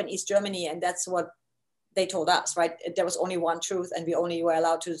 I grew up in East Germany, and that's what they told us, right? There was only one truth, and we only were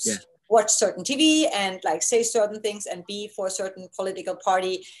allowed to watch certain TV and like say certain things and be for a certain political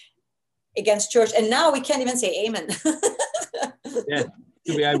party against church. And now we can't even say amen. Yeah,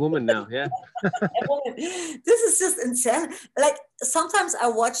 to be a woman now. Yeah. This is just insane. Like, sometimes I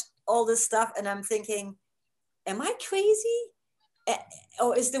watch all this stuff and I'm thinking, am I crazy?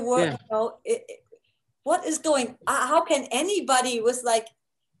 Or is the world, you know, what is going, how can anybody with like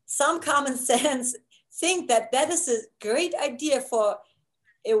some common sense think that that is a great idea for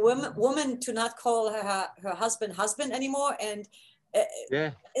a woman to not call her husband anymore? And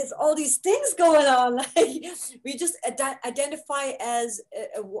it's all these things going on. Like, we just identify as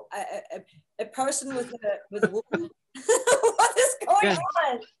a person with a woman. What is going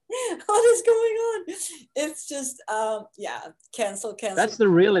on? What is going on? It's just cancel. That's the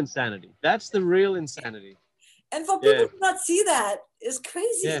real insanity. And for people to not see that is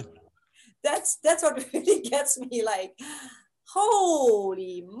crazy. Yeah. That's what really gets me like,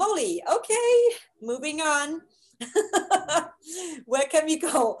 holy moly. Okay, moving on. Where can we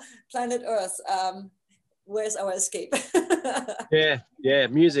go? Planet Earth. Where's our escape?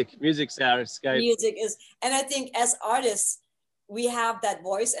 Music's our escape. Music is, and I think as artists, we have that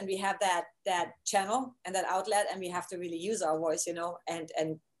voice and we have that channel and that outlet, and we have to really use our voice, you know,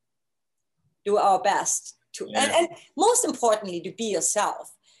 and do our best to, and most importantly, to be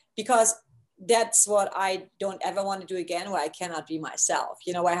yourself, because that's what I don't ever want to do again, where I cannot be myself,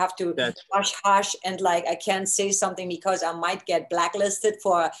 you know, where I have to hush and like, I can't say something because I might get blacklisted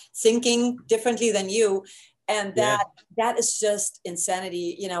for thinking differently than you. And that is just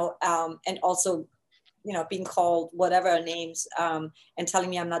insanity, you know, and also you know, being called whatever names, and telling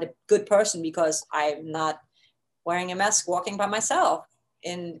me I'm not a good person because I'm not wearing a mask, walking by myself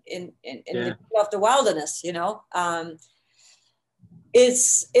in the middle of the wilderness, you know.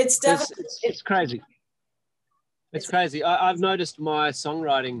 It's definitely it's crazy. It's crazy. I've noticed my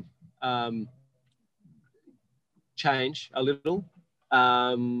songwriting change a little.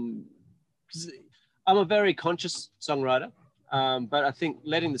 I'm a very conscious songwriter, but I think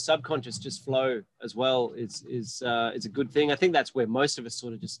letting the subconscious just flow as well is a good thing. I think that's where most of us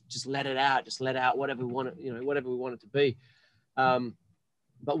sort of just let it out, whatever we want it, you know, whatever we want it to be.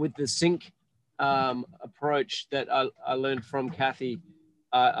 But with the sync approach that I learned from Kathy,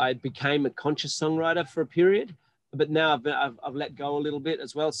 I became a conscious songwriter for a period. But now I've let go a little bit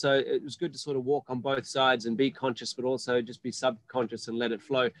as well. So it was good to sort of walk on both sides and be conscious, but also just be subconscious and let it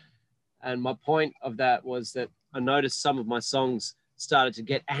flow. And my point of that was that I noticed some of my songs started to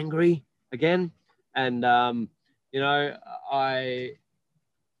get angry again. And, you know, I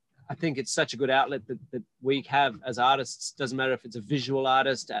think it's such a good outlet that we have as artists. Doesn't matter if it's a visual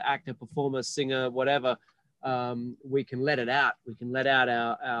artist, actor, performer, singer, whatever. We can let it out. We can let out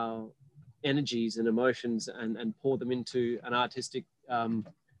our energies and emotions and pour them into an artistic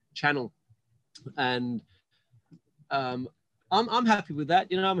channel. And I'm happy with that.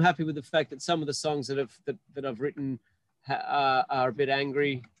 You know, I'm happy with the fact that some of the songs that I've written are a bit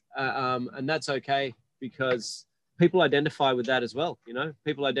angry, and that's okay because people identify with that as well. You know,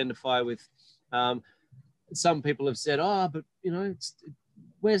 people identify with. Some people have said, "Oh, but you know,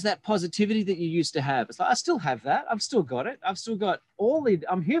 where's that positivity that you used to have?" It's like, I still have that. I've still got it. I've still got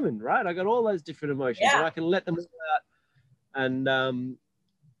I'm human, right? I got all those different emotions and I can let them out.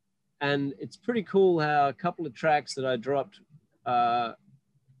 And it's pretty cool how a couple of tracks that I dropped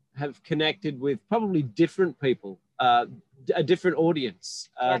have connected with probably different people, a different audience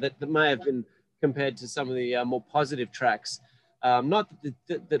that may have been compared to some of the more positive tracks. Not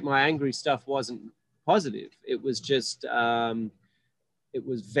that my angry stuff wasn't positive. It was just, it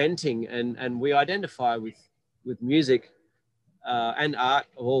was venting, and we identify with music and art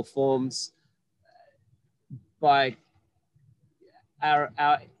of all forms by our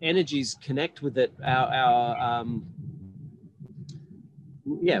energies connect with it.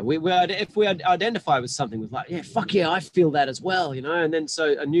 If we identify with something, with like, yeah, fuck yeah, I feel that as well, you know. And then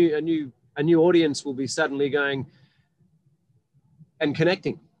so a new audience will be suddenly going and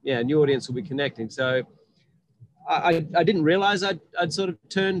connecting. Yeah, a new audience will be connecting. So I didn't realize I'd sort of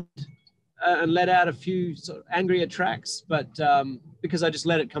turned and let out a few sort of angrier tracks, but because I just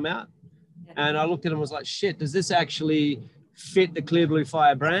let it come out. And I looked at it and was like, shit, does this actually fit the Clear Blue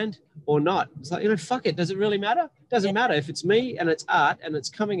Fire brand or not? It's like, you know, fuck it. Does it really matter? Doesn't matter. If it's me and it's art and it's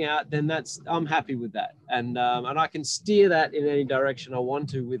coming out, then I'm happy with that. And I can steer that in any direction I want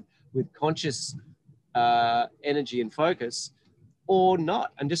to with conscious energy and focus, or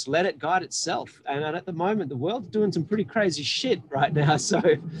not, and just let it guide itself. And at the moment, the world's doing some pretty crazy shit right now. So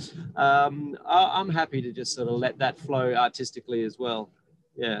I'm happy to just sort of let that flow artistically as well.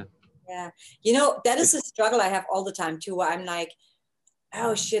 Yeah. Yeah. You know, that is a struggle I have all the time too, where I'm like,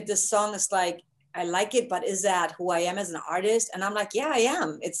 oh shit, this song is like, I like it, but is that who I am as an artist? And I'm like, yeah, I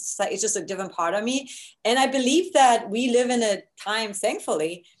am. It's like, it's just a different part of me. And I believe that we live in a time,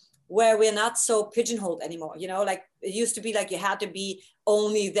 thankfully, where we're not so pigeonholed anymore. You know, like it used to be like you had to be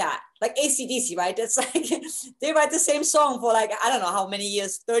only that, like AC/DC, right? It's like they write the same song for like, I don't know how many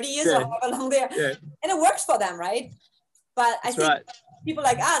years, 30 years or however long there. Yeah. And it works for them, right? But I think people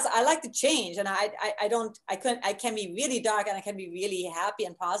like us, I like to change, and I can be really dark and I can be really happy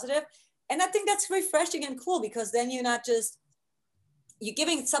and positive. And I think that's refreshing and cool, because then you're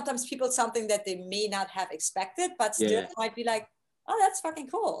giving sometimes people something that they may not have expected, but still might be like, oh, that's fucking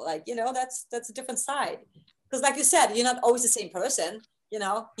cool. Like, you know, that's a different side. Because like you said, you're not always the same person. You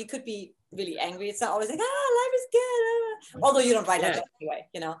know, you could be really angry. It's not always like, life is good. Although you don't write like that anyway,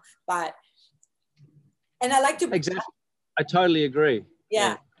 you know, and I like to. Exactly. I totally agree.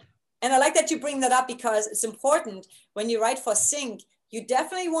 Yeah. And I like that you bring that up, because it's important when you write for sync. You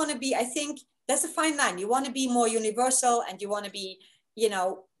definitely want to be, I think that's a fine line. You want to be more universal, and you want to be, you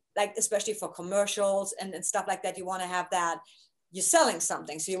know, like, especially for commercials and stuff like that, you want to have that, you're selling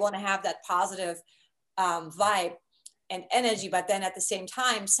something. So you want to have that positive vibe and energy. But then at the same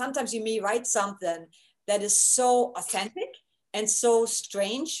time, sometimes you may write something that is so authentic and so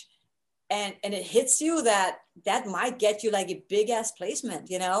strange, and it hits you that might get you like a big ass placement,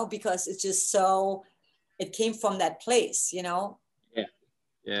 you know, because it's just so, it came from that place, you know?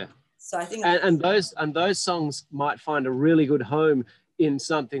 Yeah. So I think, and those songs might find a really good home in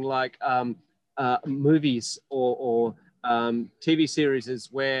something like movies or TV series,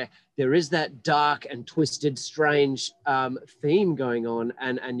 where there is that dark and twisted, strange theme going on,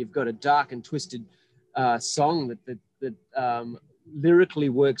 and you've got a dark and twisted song that lyrically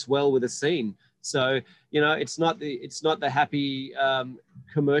works well with a scene. So it's not the happy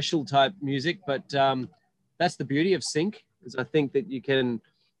commercial type music, but that's the beauty of sync. Is I think that you can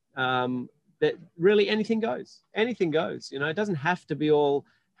that really anything goes. Anything goes. It doesn't have to be all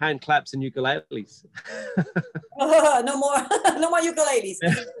hand claps and ukuleles. No more, no more ukuleles.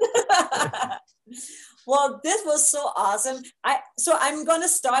 Well, this was so awesome. So I'm going to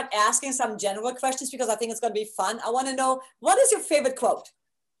start asking some general questions because I think it's going to be fun. I want to know, what is your favorite quote,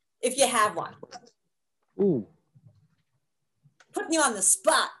 if you have one? Ooh. Put me on the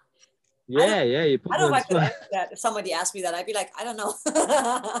spot. Yeah, you put I don't me know on if I could answer that. If somebody asked me that, I'd be like, I don't know.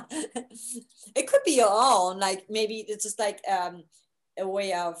 It could be your own. Like maybe it's just like a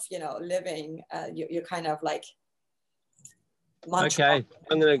way of living. You're kind of like. Okay,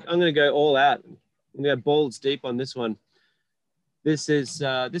 I'm gonna go all out. I'm gonna go balls deep on this one. This is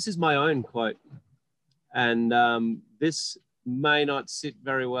my own quote, and this may not sit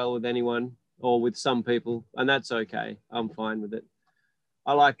very well with anyone or with some people, and that's okay. I'm fine with it.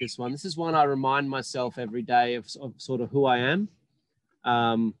 I like this one. This is one I remind myself every day of sort of who I am,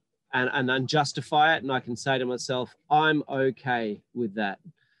 and justify it. And I can say to myself, I'm okay with that.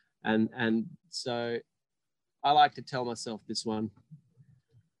 And so I like to tell myself this one.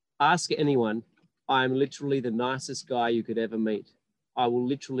 Ask anyone. I'm literally the nicest guy you could ever meet. I will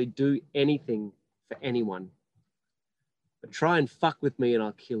literally do anything for anyone. But try and fuck with me and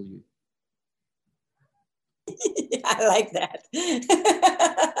I'll kill you. I like that.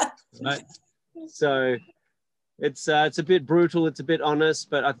 Right? So it's a bit brutal, it's a bit honest,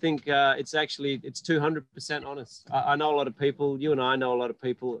 but I think it's 200% honest. I know a lot of people, you and I know a lot of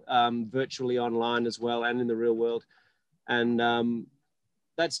people virtually online as well and in the real world. And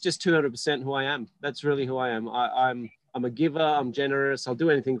that's just 200% who I am. That's really who I am. I'm a giver, I'm generous, I'll do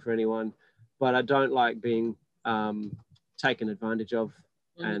anything for anyone, but I don't like being taken advantage of.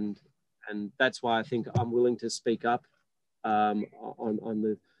 Mm-hmm. And that's why I think I'm willing to speak up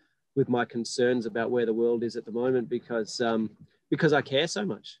with my concerns about where the world is at the moment, because I care so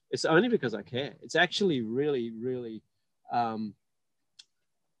much. It's only because I care. It's actually really, really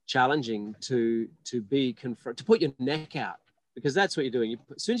challenging to put your neck out, because that's what you're doing.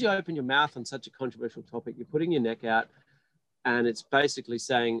 As soon as you open your mouth on such a controversial topic, you're putting your neck out, and it's basically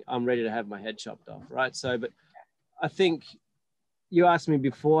saying, I'm ready to have my head chopped off, right? So, but I think you asked me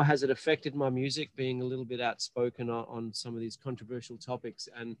before, has it affected my music being a little bit outspoken on some of these controversial topics?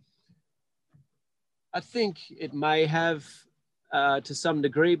 And I think it may have to some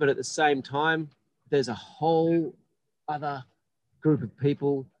degree, but at the same time, there's a whole other group of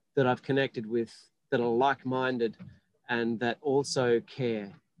people that I've connected with that are like-minded and that also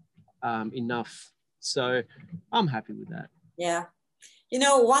care enough. So I'm happy with that. Yeah.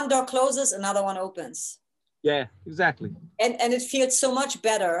 One door closes, another one opens. Yeah, exactly. And it feels so much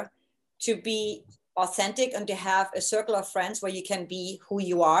better to be authentic and to have a circle of friends where you can be who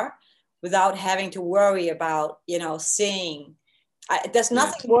you are without having to worry about, seeing. There's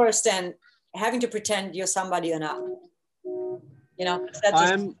nothing worse than having to pretend you're somebody you're not.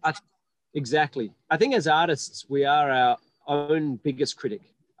 Exactly. I think as artists, we are our own biggest critic.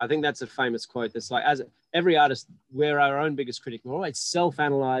 I think that's a famous quote. That's like, as every artist, we're our own biggest critic. We're always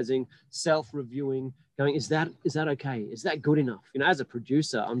self-analyzing, self-reviewing, going, is that okay? Is that good enough? As a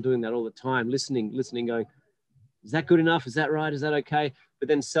producer, I'm doing that all the time, listening, going, is that good enough? Is that right? Is that okay? But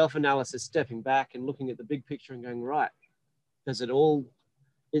then self-analysis, stepping back and looking at the big picture and going, right, does it all,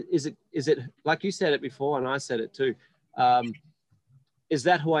 is it, like you said it before, and I said it too, is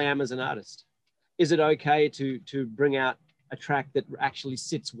that who I am as an artist? Is it okay to bring out a track that actually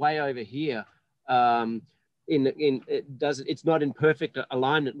sits way over here? It's not in perfect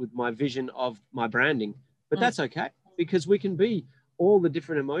alignment with my vision of my branding, but that's okay, because we can be all the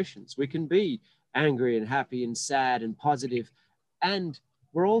different emotions. We can be angry and happy and sad and positive, and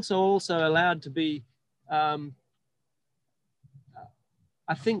we're also allowed to be, I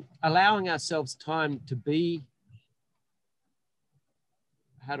think, allowing ourselves time to be,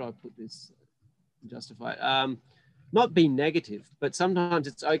 how do I put this, justify it? Not be negative, but sometimes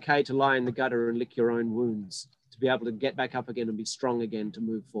it's okay to lie in the gutter and lick your own wounds to be able to get back up again and be strong again to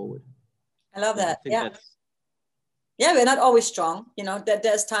move forward. I love that. Yeah, we're not always strong.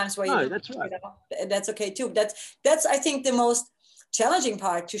 There's times where that's right. That's okay too. That's I think the most challenging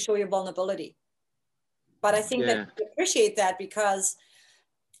part, to show your vulnerability. But I think that we appreciate that because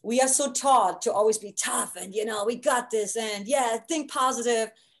we are so taught to always be tough and we got this and think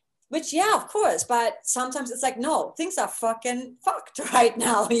positive. which, yeah, of course, but sometimes it's like, no, things are fucking fucked right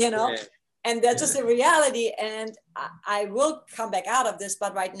now, you know. Yeah. And that's just a reality. And I will come back out of this,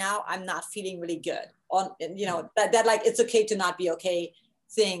 but right now I'm not feeling really good on, you know, that like, it's okay to not be okay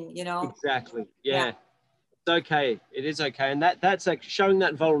thing, you know. Exactly. Yeah. It's okay. It is okay. And that's like showing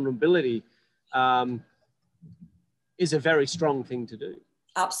that vulnerability is a very strong thing to do.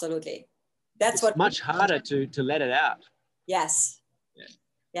 Absolutely. That's it's what much harder to let it out. Yes. Yeah.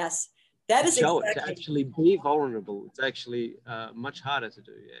 Yes. That is show exactly. it, to actually be vulnerable. It's actually much harder to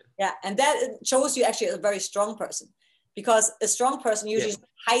do. Yeah. Yeah. And that shows you actually a very strong person, because a strong person usually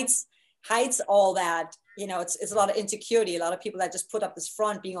hides all that. You know, it's a lot of insecurity. A lot of people that just put up this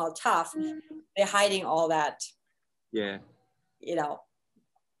front being all tough, they're hiding all that. Yeah. You know,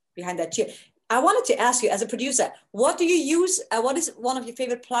 behind that cheer. I wanted to ask you, as a producer, what do you use? What is one of your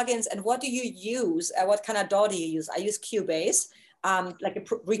favorite plugins, and what do you use? What kind of DAW do you use? I use Cubase, like a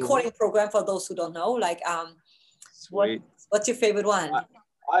recording program for those who don't know. Like, what's your favorite one?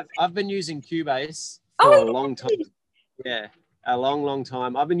 I've been using Cubase for a long time. Yeah, a long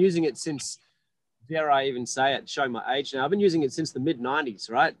time. I've been using it since, dare I even say it, showing my age now. I've been using it since the mid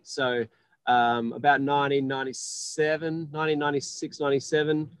 90s, right? So about 1996,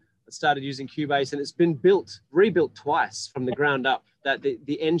 97. I started using Cubase, and it's been rebuilt twice from the ground up. That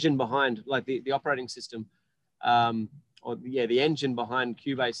the engine behind, like the operating system, the engine behind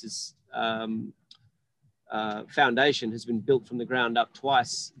Cubase's foundation has been built from the ground up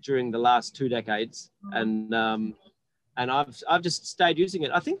twice during the last 2 decades, and I've just stayed using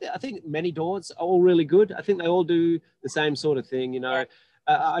it. I think many DAWs are all really good. I think they all do the same sort of thing. You know,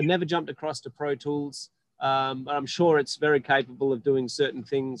 I never jumped across to Pro Tools. But I'm sure it's very capable of doing certain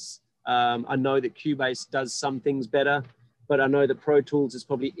things. I know that Cubase does some things better, but I know that Pro Tools is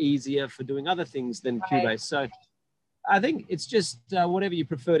probably easier for doing other things than Cubase. So I think it's just whatever you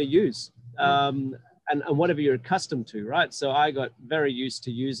prefer to use, and whatever you're accustomed to, right? So I got very used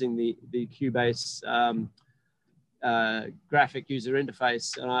to using the Cubase graphic user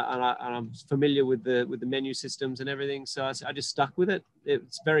interface, and I'm familiar with the menu systems and everything. So I just stuck with it.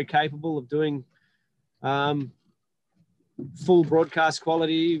 It's very capable of doing full broadcast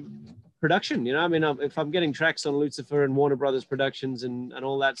quality production. You know, I mean, if I'm getting tracks on Lucifer and Warner Brothers Productions and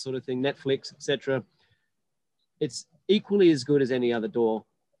all that sort of thing, Netflix, etc., it's equally as good as any other DAW.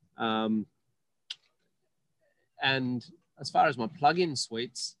 And as far as my plugin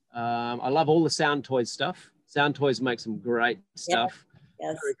suites, I love all the Soundtoys stuff. Soundtoys make some great stuff.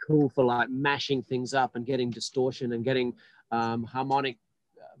 Yes. Very cool for like mashing things up and getting distortion and getting harmonic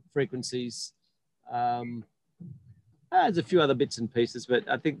frequencies. There's a few other bits and pieces, but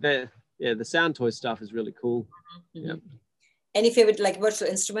I think the Soundtoys stuff is really cool. Mm-hmm. Yep. Any favorite like virtual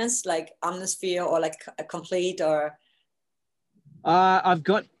instruments, like Omnisphere or like a Komplete or? I've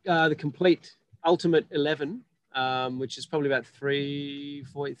got the Komplete Ultimate 11, which is probably about 3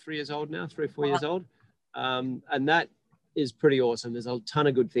 or 4 years old now, 3 or 4 years old. And that is pretty awesome. There's a ton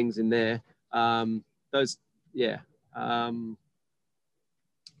of good things in there. And I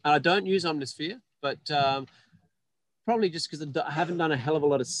don't use Omnisphere, but probably just because I haven't done a hell of a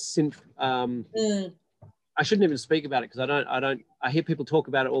lot of synth. I shouldn't even speak about it because I hear people talk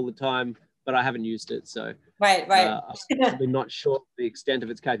about it all the time, but I haven't used it. So right. I'm probably not sure the extent of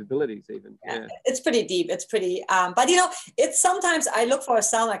its capabilities even. Yeah. It's pretty deep. It's pretty, but you know, it's sometimes I look for a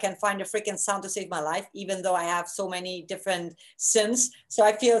sound, I can find a freaking sound to save my life, even though I have so many different synths. So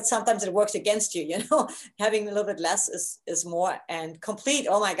I feel sometimes it works against you, you know, having a little bit less is more. And Komplete,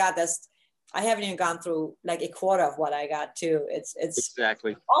 oh my God, I haven't even gone through like a quarter of what I got too. It's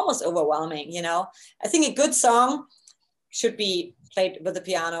exactly almost overwhelming, you know. I think a good song should be played with the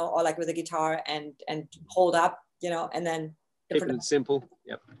piano or like with a guitar and hold up, you know, and then keep it simple.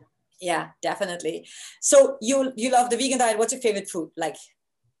 Yep. Yeah, definitely. So you love the vegan diet. What's your favorite food, like,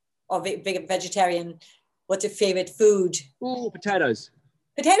 or vegetarian? What's your favorite food? Ooh, potatoes.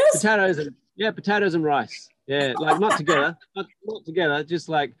 Potatoes? Potatoes and rice. Yeah, like not together, not together. Just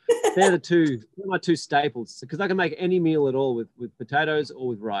like they're my two staples. Because I can make any meal at all with potatoes or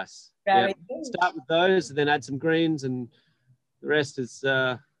with rice. Very good. Start with those, and then add some greens, and the rest is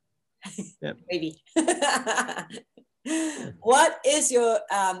maybe. What is your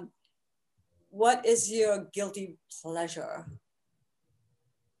guilty pleasure?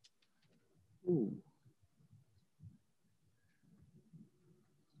 Ooh.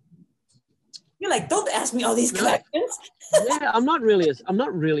 You're like, don't ask me all these questions. Yeah, I'm not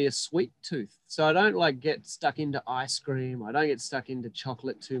really a sweet tooth, so I don't like get stuck into ice cream. I don't get stuck into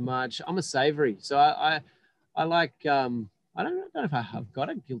chocolate too much. I'm a savory, so I like I don't know if I have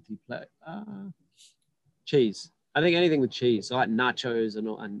got a guilty pleasure. Cheese. I think anything with cheese. I like nachos and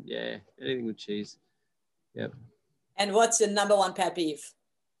all, and yeah, anything with cheese. Yep. And what's your number one pet peeve?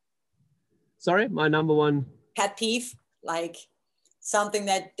 Sorry, my number one pet peeve, like something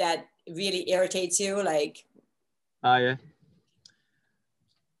that really irritates you, like? Oh yeah.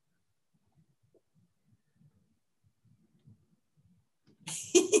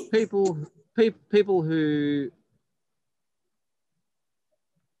 people who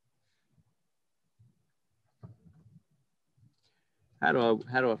how do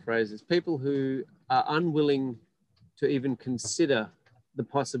I phrase this? People who are unwilling to even consider the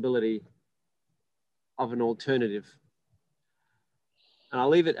possibility of an alternative. And I'll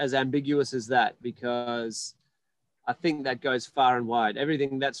leave it as ambiguous as that, because I think that goes far and wide.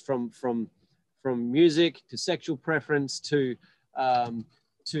 Everything that's from music to sexual preference to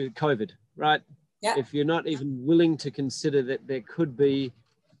COVID, right? Yeah. If you're not even willing to consider that there could be,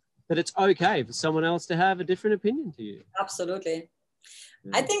 that it's okay for someone else to have a different opinion to you. Absolutely.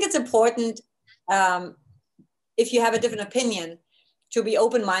 Yeah. I think it's important, if you have a different opinion, to be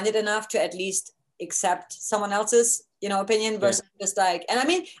open-minded enough to at least accept someone else's, opinion versus just like, and I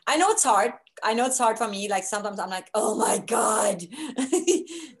mean, I know it's hard. I know it's hard for me. Like sometimes I'm like, oh my God,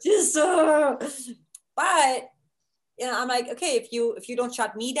 just but I'm like, okay, if you don't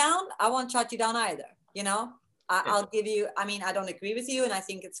shut me down, I won't shut you down either. I'll give you, I mean, I don't agree with you and I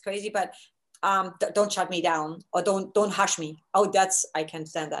think it's crazy, but don't shut me down, or don't hush me. Oh, I can't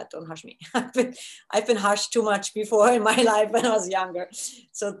stand that. Don't hush me. I've been hushed too much before in my life when I was younger.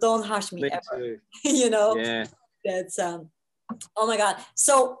 So don't hush me ever. Too. Yeah. That's oh my God.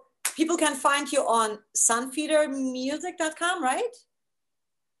 So people can find you on sunfeedermusic.com, right?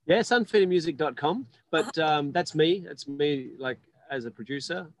 Yeah, sunfeedermusic.com. But that's me. It's me, like, as a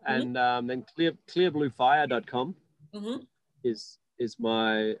producer. And then clearbluefire.com is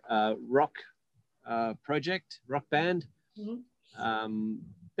my rock project, rock band.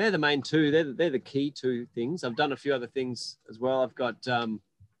 They're the main two. They're the key two things. I've done a few other things as well. I've got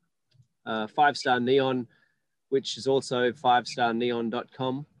 5-Star Neon, which is also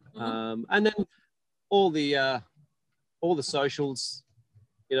 5starneon.com. And then all the socials,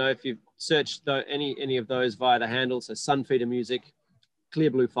 if you search any of those via the handle, so Sunfeeder Music, Clear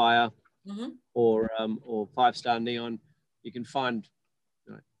Blue Fire, or 5-Star Neon, you can find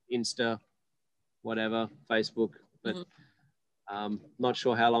Insta, whatever, Facebook. But not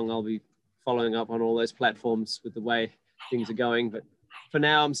sure how long I'll be following up on all those platforms with the way things are going. But for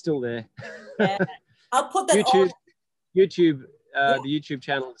now, I'm still there. Yeah. I'll put that YouTube. The YouTube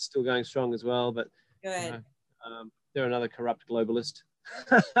channel is still going strong as well. But good. They're another corrupt globalist.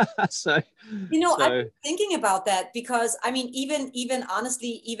 so I've been thinking about that, because I mean, even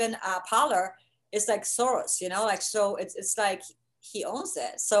honestly, even Parler is like Soros, so it's like he owns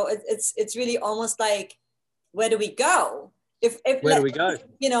it. So it's really almost like, where do we go? Where do we go?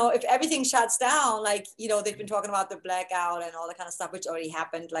 If everything shuts down, like, they've been talking about the blackout and all that kind of stuff, which already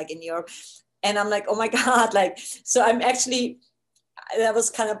happened, like in Europe. And I'm like, oh my God, like, so I'm actually, that was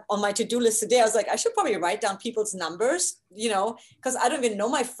kind of on my to-do list today. I was like, I should probably write down people's numbers, because I don't even know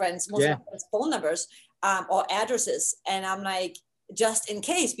my friends, most of my friends' phone numbers or addresses. And I'm like, just in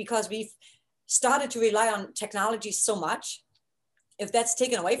case, because we've started to rely on technology so much. If that's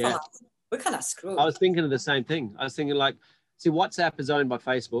taken away from us, we're kind of screwed. I was thinking of the same thing. I was thinking, like, see, WhatsApp is owned by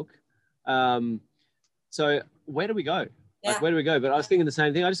Facebook. So where do we go? Like, where do we go? But I was thinking the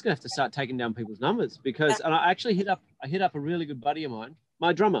same thing. I'm just gonna have to start taking down people's numbers, because, and I actually hit up a really good buddy of mine,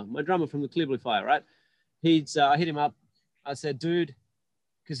 my drummer from the Clear Blue Fire, right? I hit him up. I said, dude,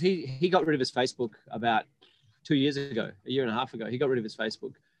 because he got rid of his Facebook about 2 years ago, a year and a half ago. He got rid of his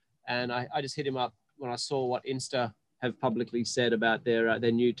Facebook, and I just hit him up when I saw what Insta have publicly said about their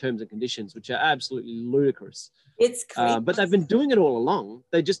new terms and conditions, which are absolutely ludicrous. It's crazy. But they've been doing it all along.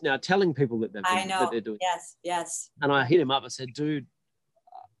 They're just now telling people that that they're doing it. Yes. And I hit him up. I said, dude,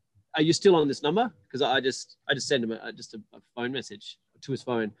 are you still on this number? Because I just sent him a phone message to his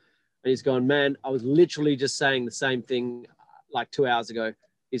phone. And he's gone, man, I was literally just saying the same thing like 2 hours ago.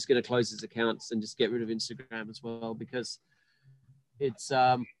 He's going to close his accounts and just get rid of Instagram as well, because it's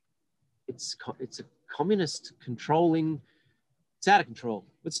a communist controlling. It's out of control.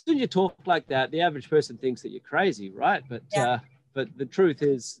 But as soon as you talk like that, the average person thinks that you're crazy, right? But the truth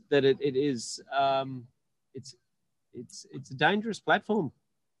is that it's a dangerous platform.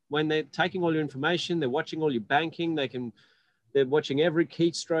 When they're taking all your information, they're watching all your banking. They're watching every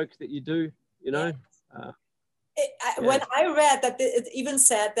keystroke that you do. When I read that, it even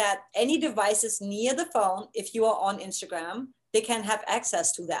said that any devices near the phone, if you are on Instagram, they can have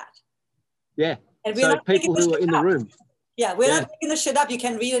access to that. Yeah. And so people who are in the room. Yeah, we're not making the shit up. You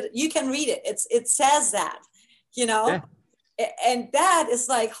can read it. It says that. you know? Yeah. And that is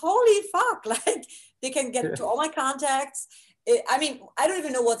like, holy fuck, like they can get to all my contacts. I mean, I don't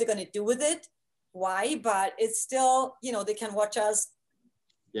even know what they're going to do with it. Why? But it's still, you know, they can watch us.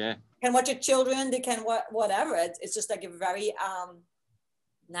 Yeah. Can watch your children. They can whatever. It's just like a very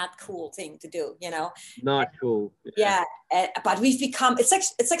not cool thing to do, you know? Not cool. Yeah. But we've become, it's like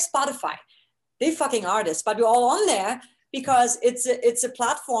Spotify. They fucking artists, but we're all on there because it's a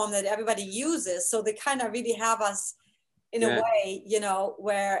platform that everybody uses. So they kind of really have us in a way, you know,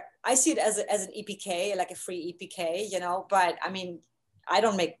 where I see it as an EPK, like a free EPK, you know, but I mean, I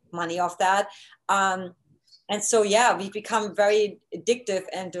don't make money off that. And so, yeah, we've become very addictive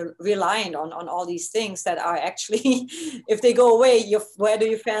and reliant on all these things that are actually, if they go away, where do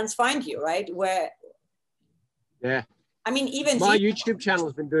your fans find you, right? Where? Yeah. I mean, even my YouTube channel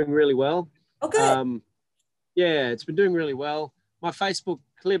has been doing really well. Okay. Yeah, it's been doing really well. My Facebook,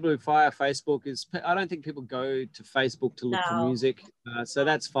 Clear Blue Fire Facebook is, I don't think people go to Facebook to look for music. So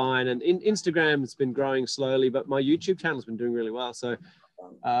that's fine. And Instagram's been growing slowly, but my YouTube channel's been doing really well. So,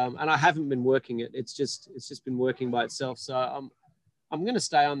 and I haven't been working it. It's just been working by itself. So I'm going to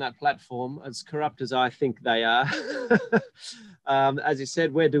stay on that platform, as corrupt as I think they are. As you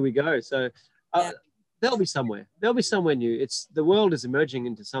said, where do we go? So there'll be somewhere new. The world is emerging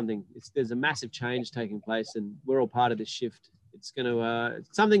into something. There's a massive change taking place, and we're all part of this shift. It's going to,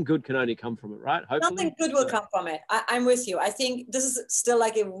 something good can only come from it, right? Hopefully. Something good will come from it. I'm with you. I think this is still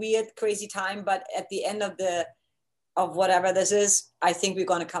like a weird, crazy time, but at the end of whatever this is, I think we're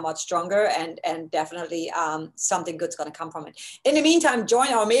going to come out stronger, and definitely something good's going to come from it. In the meantime, join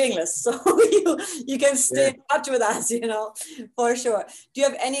our mailing list so you can stay in touch with us, you know, for sure. Do you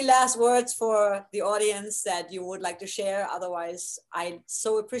have any last words for the audience that you would like to share? Otherwise, I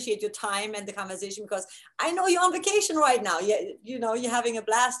so appreciate your time and the conversation, because I know you're on vacation right now. You know, you're having a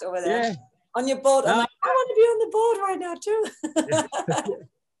blast over there on your boat. I'm like, I want to be on the boat right now too.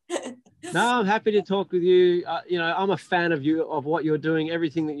 No, I'm happy to talk with you. You know, I'm a fan of what you're doing,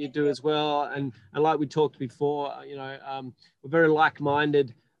 everything that you do as well. And like we talked before, you know, we're very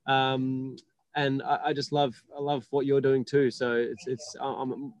like-minded, and I love what you're doing too. So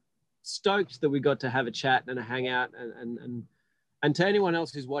I'm stoked that we got to have a chat and a hangout, and to anyone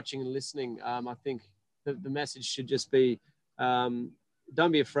else who's watching and listening, I think the message should just be, don't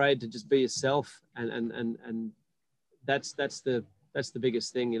be afraid to just be yourself, and that's the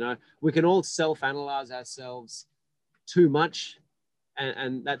biggest thing. You know, we can all self-analyze ourselves too much.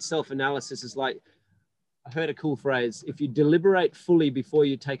 And that self-analysis is like, I heard a cool phrase: if you deliberate fully before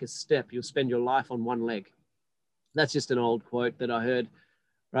you take a step, you'll spend your life on one leg. That's just an old quote that I heard,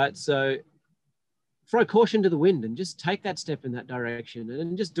 right? So throw caution to the wind and just take that step in that direction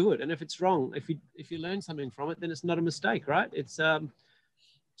and just do it. And if it's wrong, if you learn something from it, then it's not a mistake, right? It's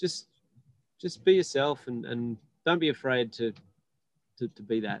just be yourself, and don't be afraid to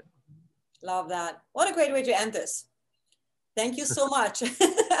be that. Love that. What a great way to end this. Thank you so much.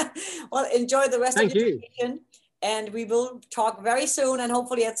 Well, enjoy the rest of your vacation, and we will talk very soon, and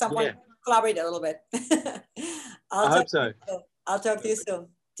hopefully at some point collaborate a little bit. I hope so. I'll talk to you soon.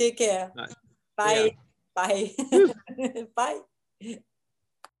 Take care. Right. Bye. Bye. Bye.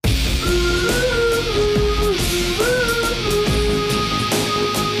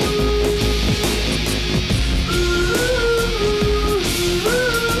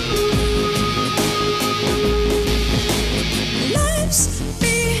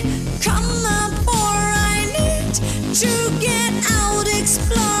 To get out,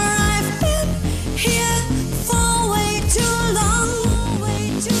 explore. I've been here for way too long,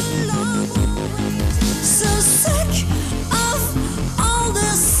 so sick of all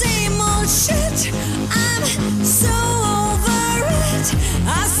the same old shit. I'm so over it.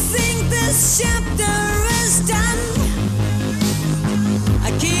 I think this chapter is done. I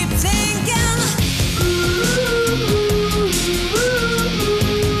keep thinking,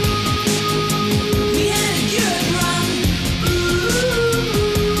 we had a good run.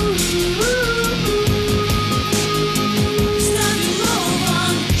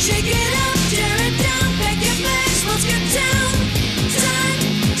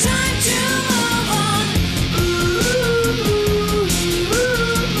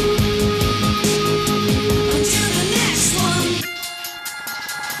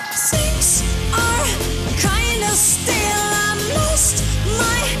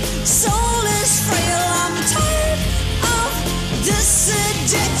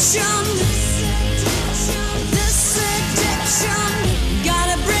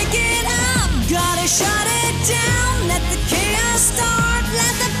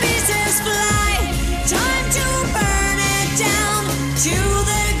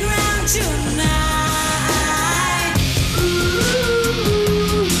 Tonight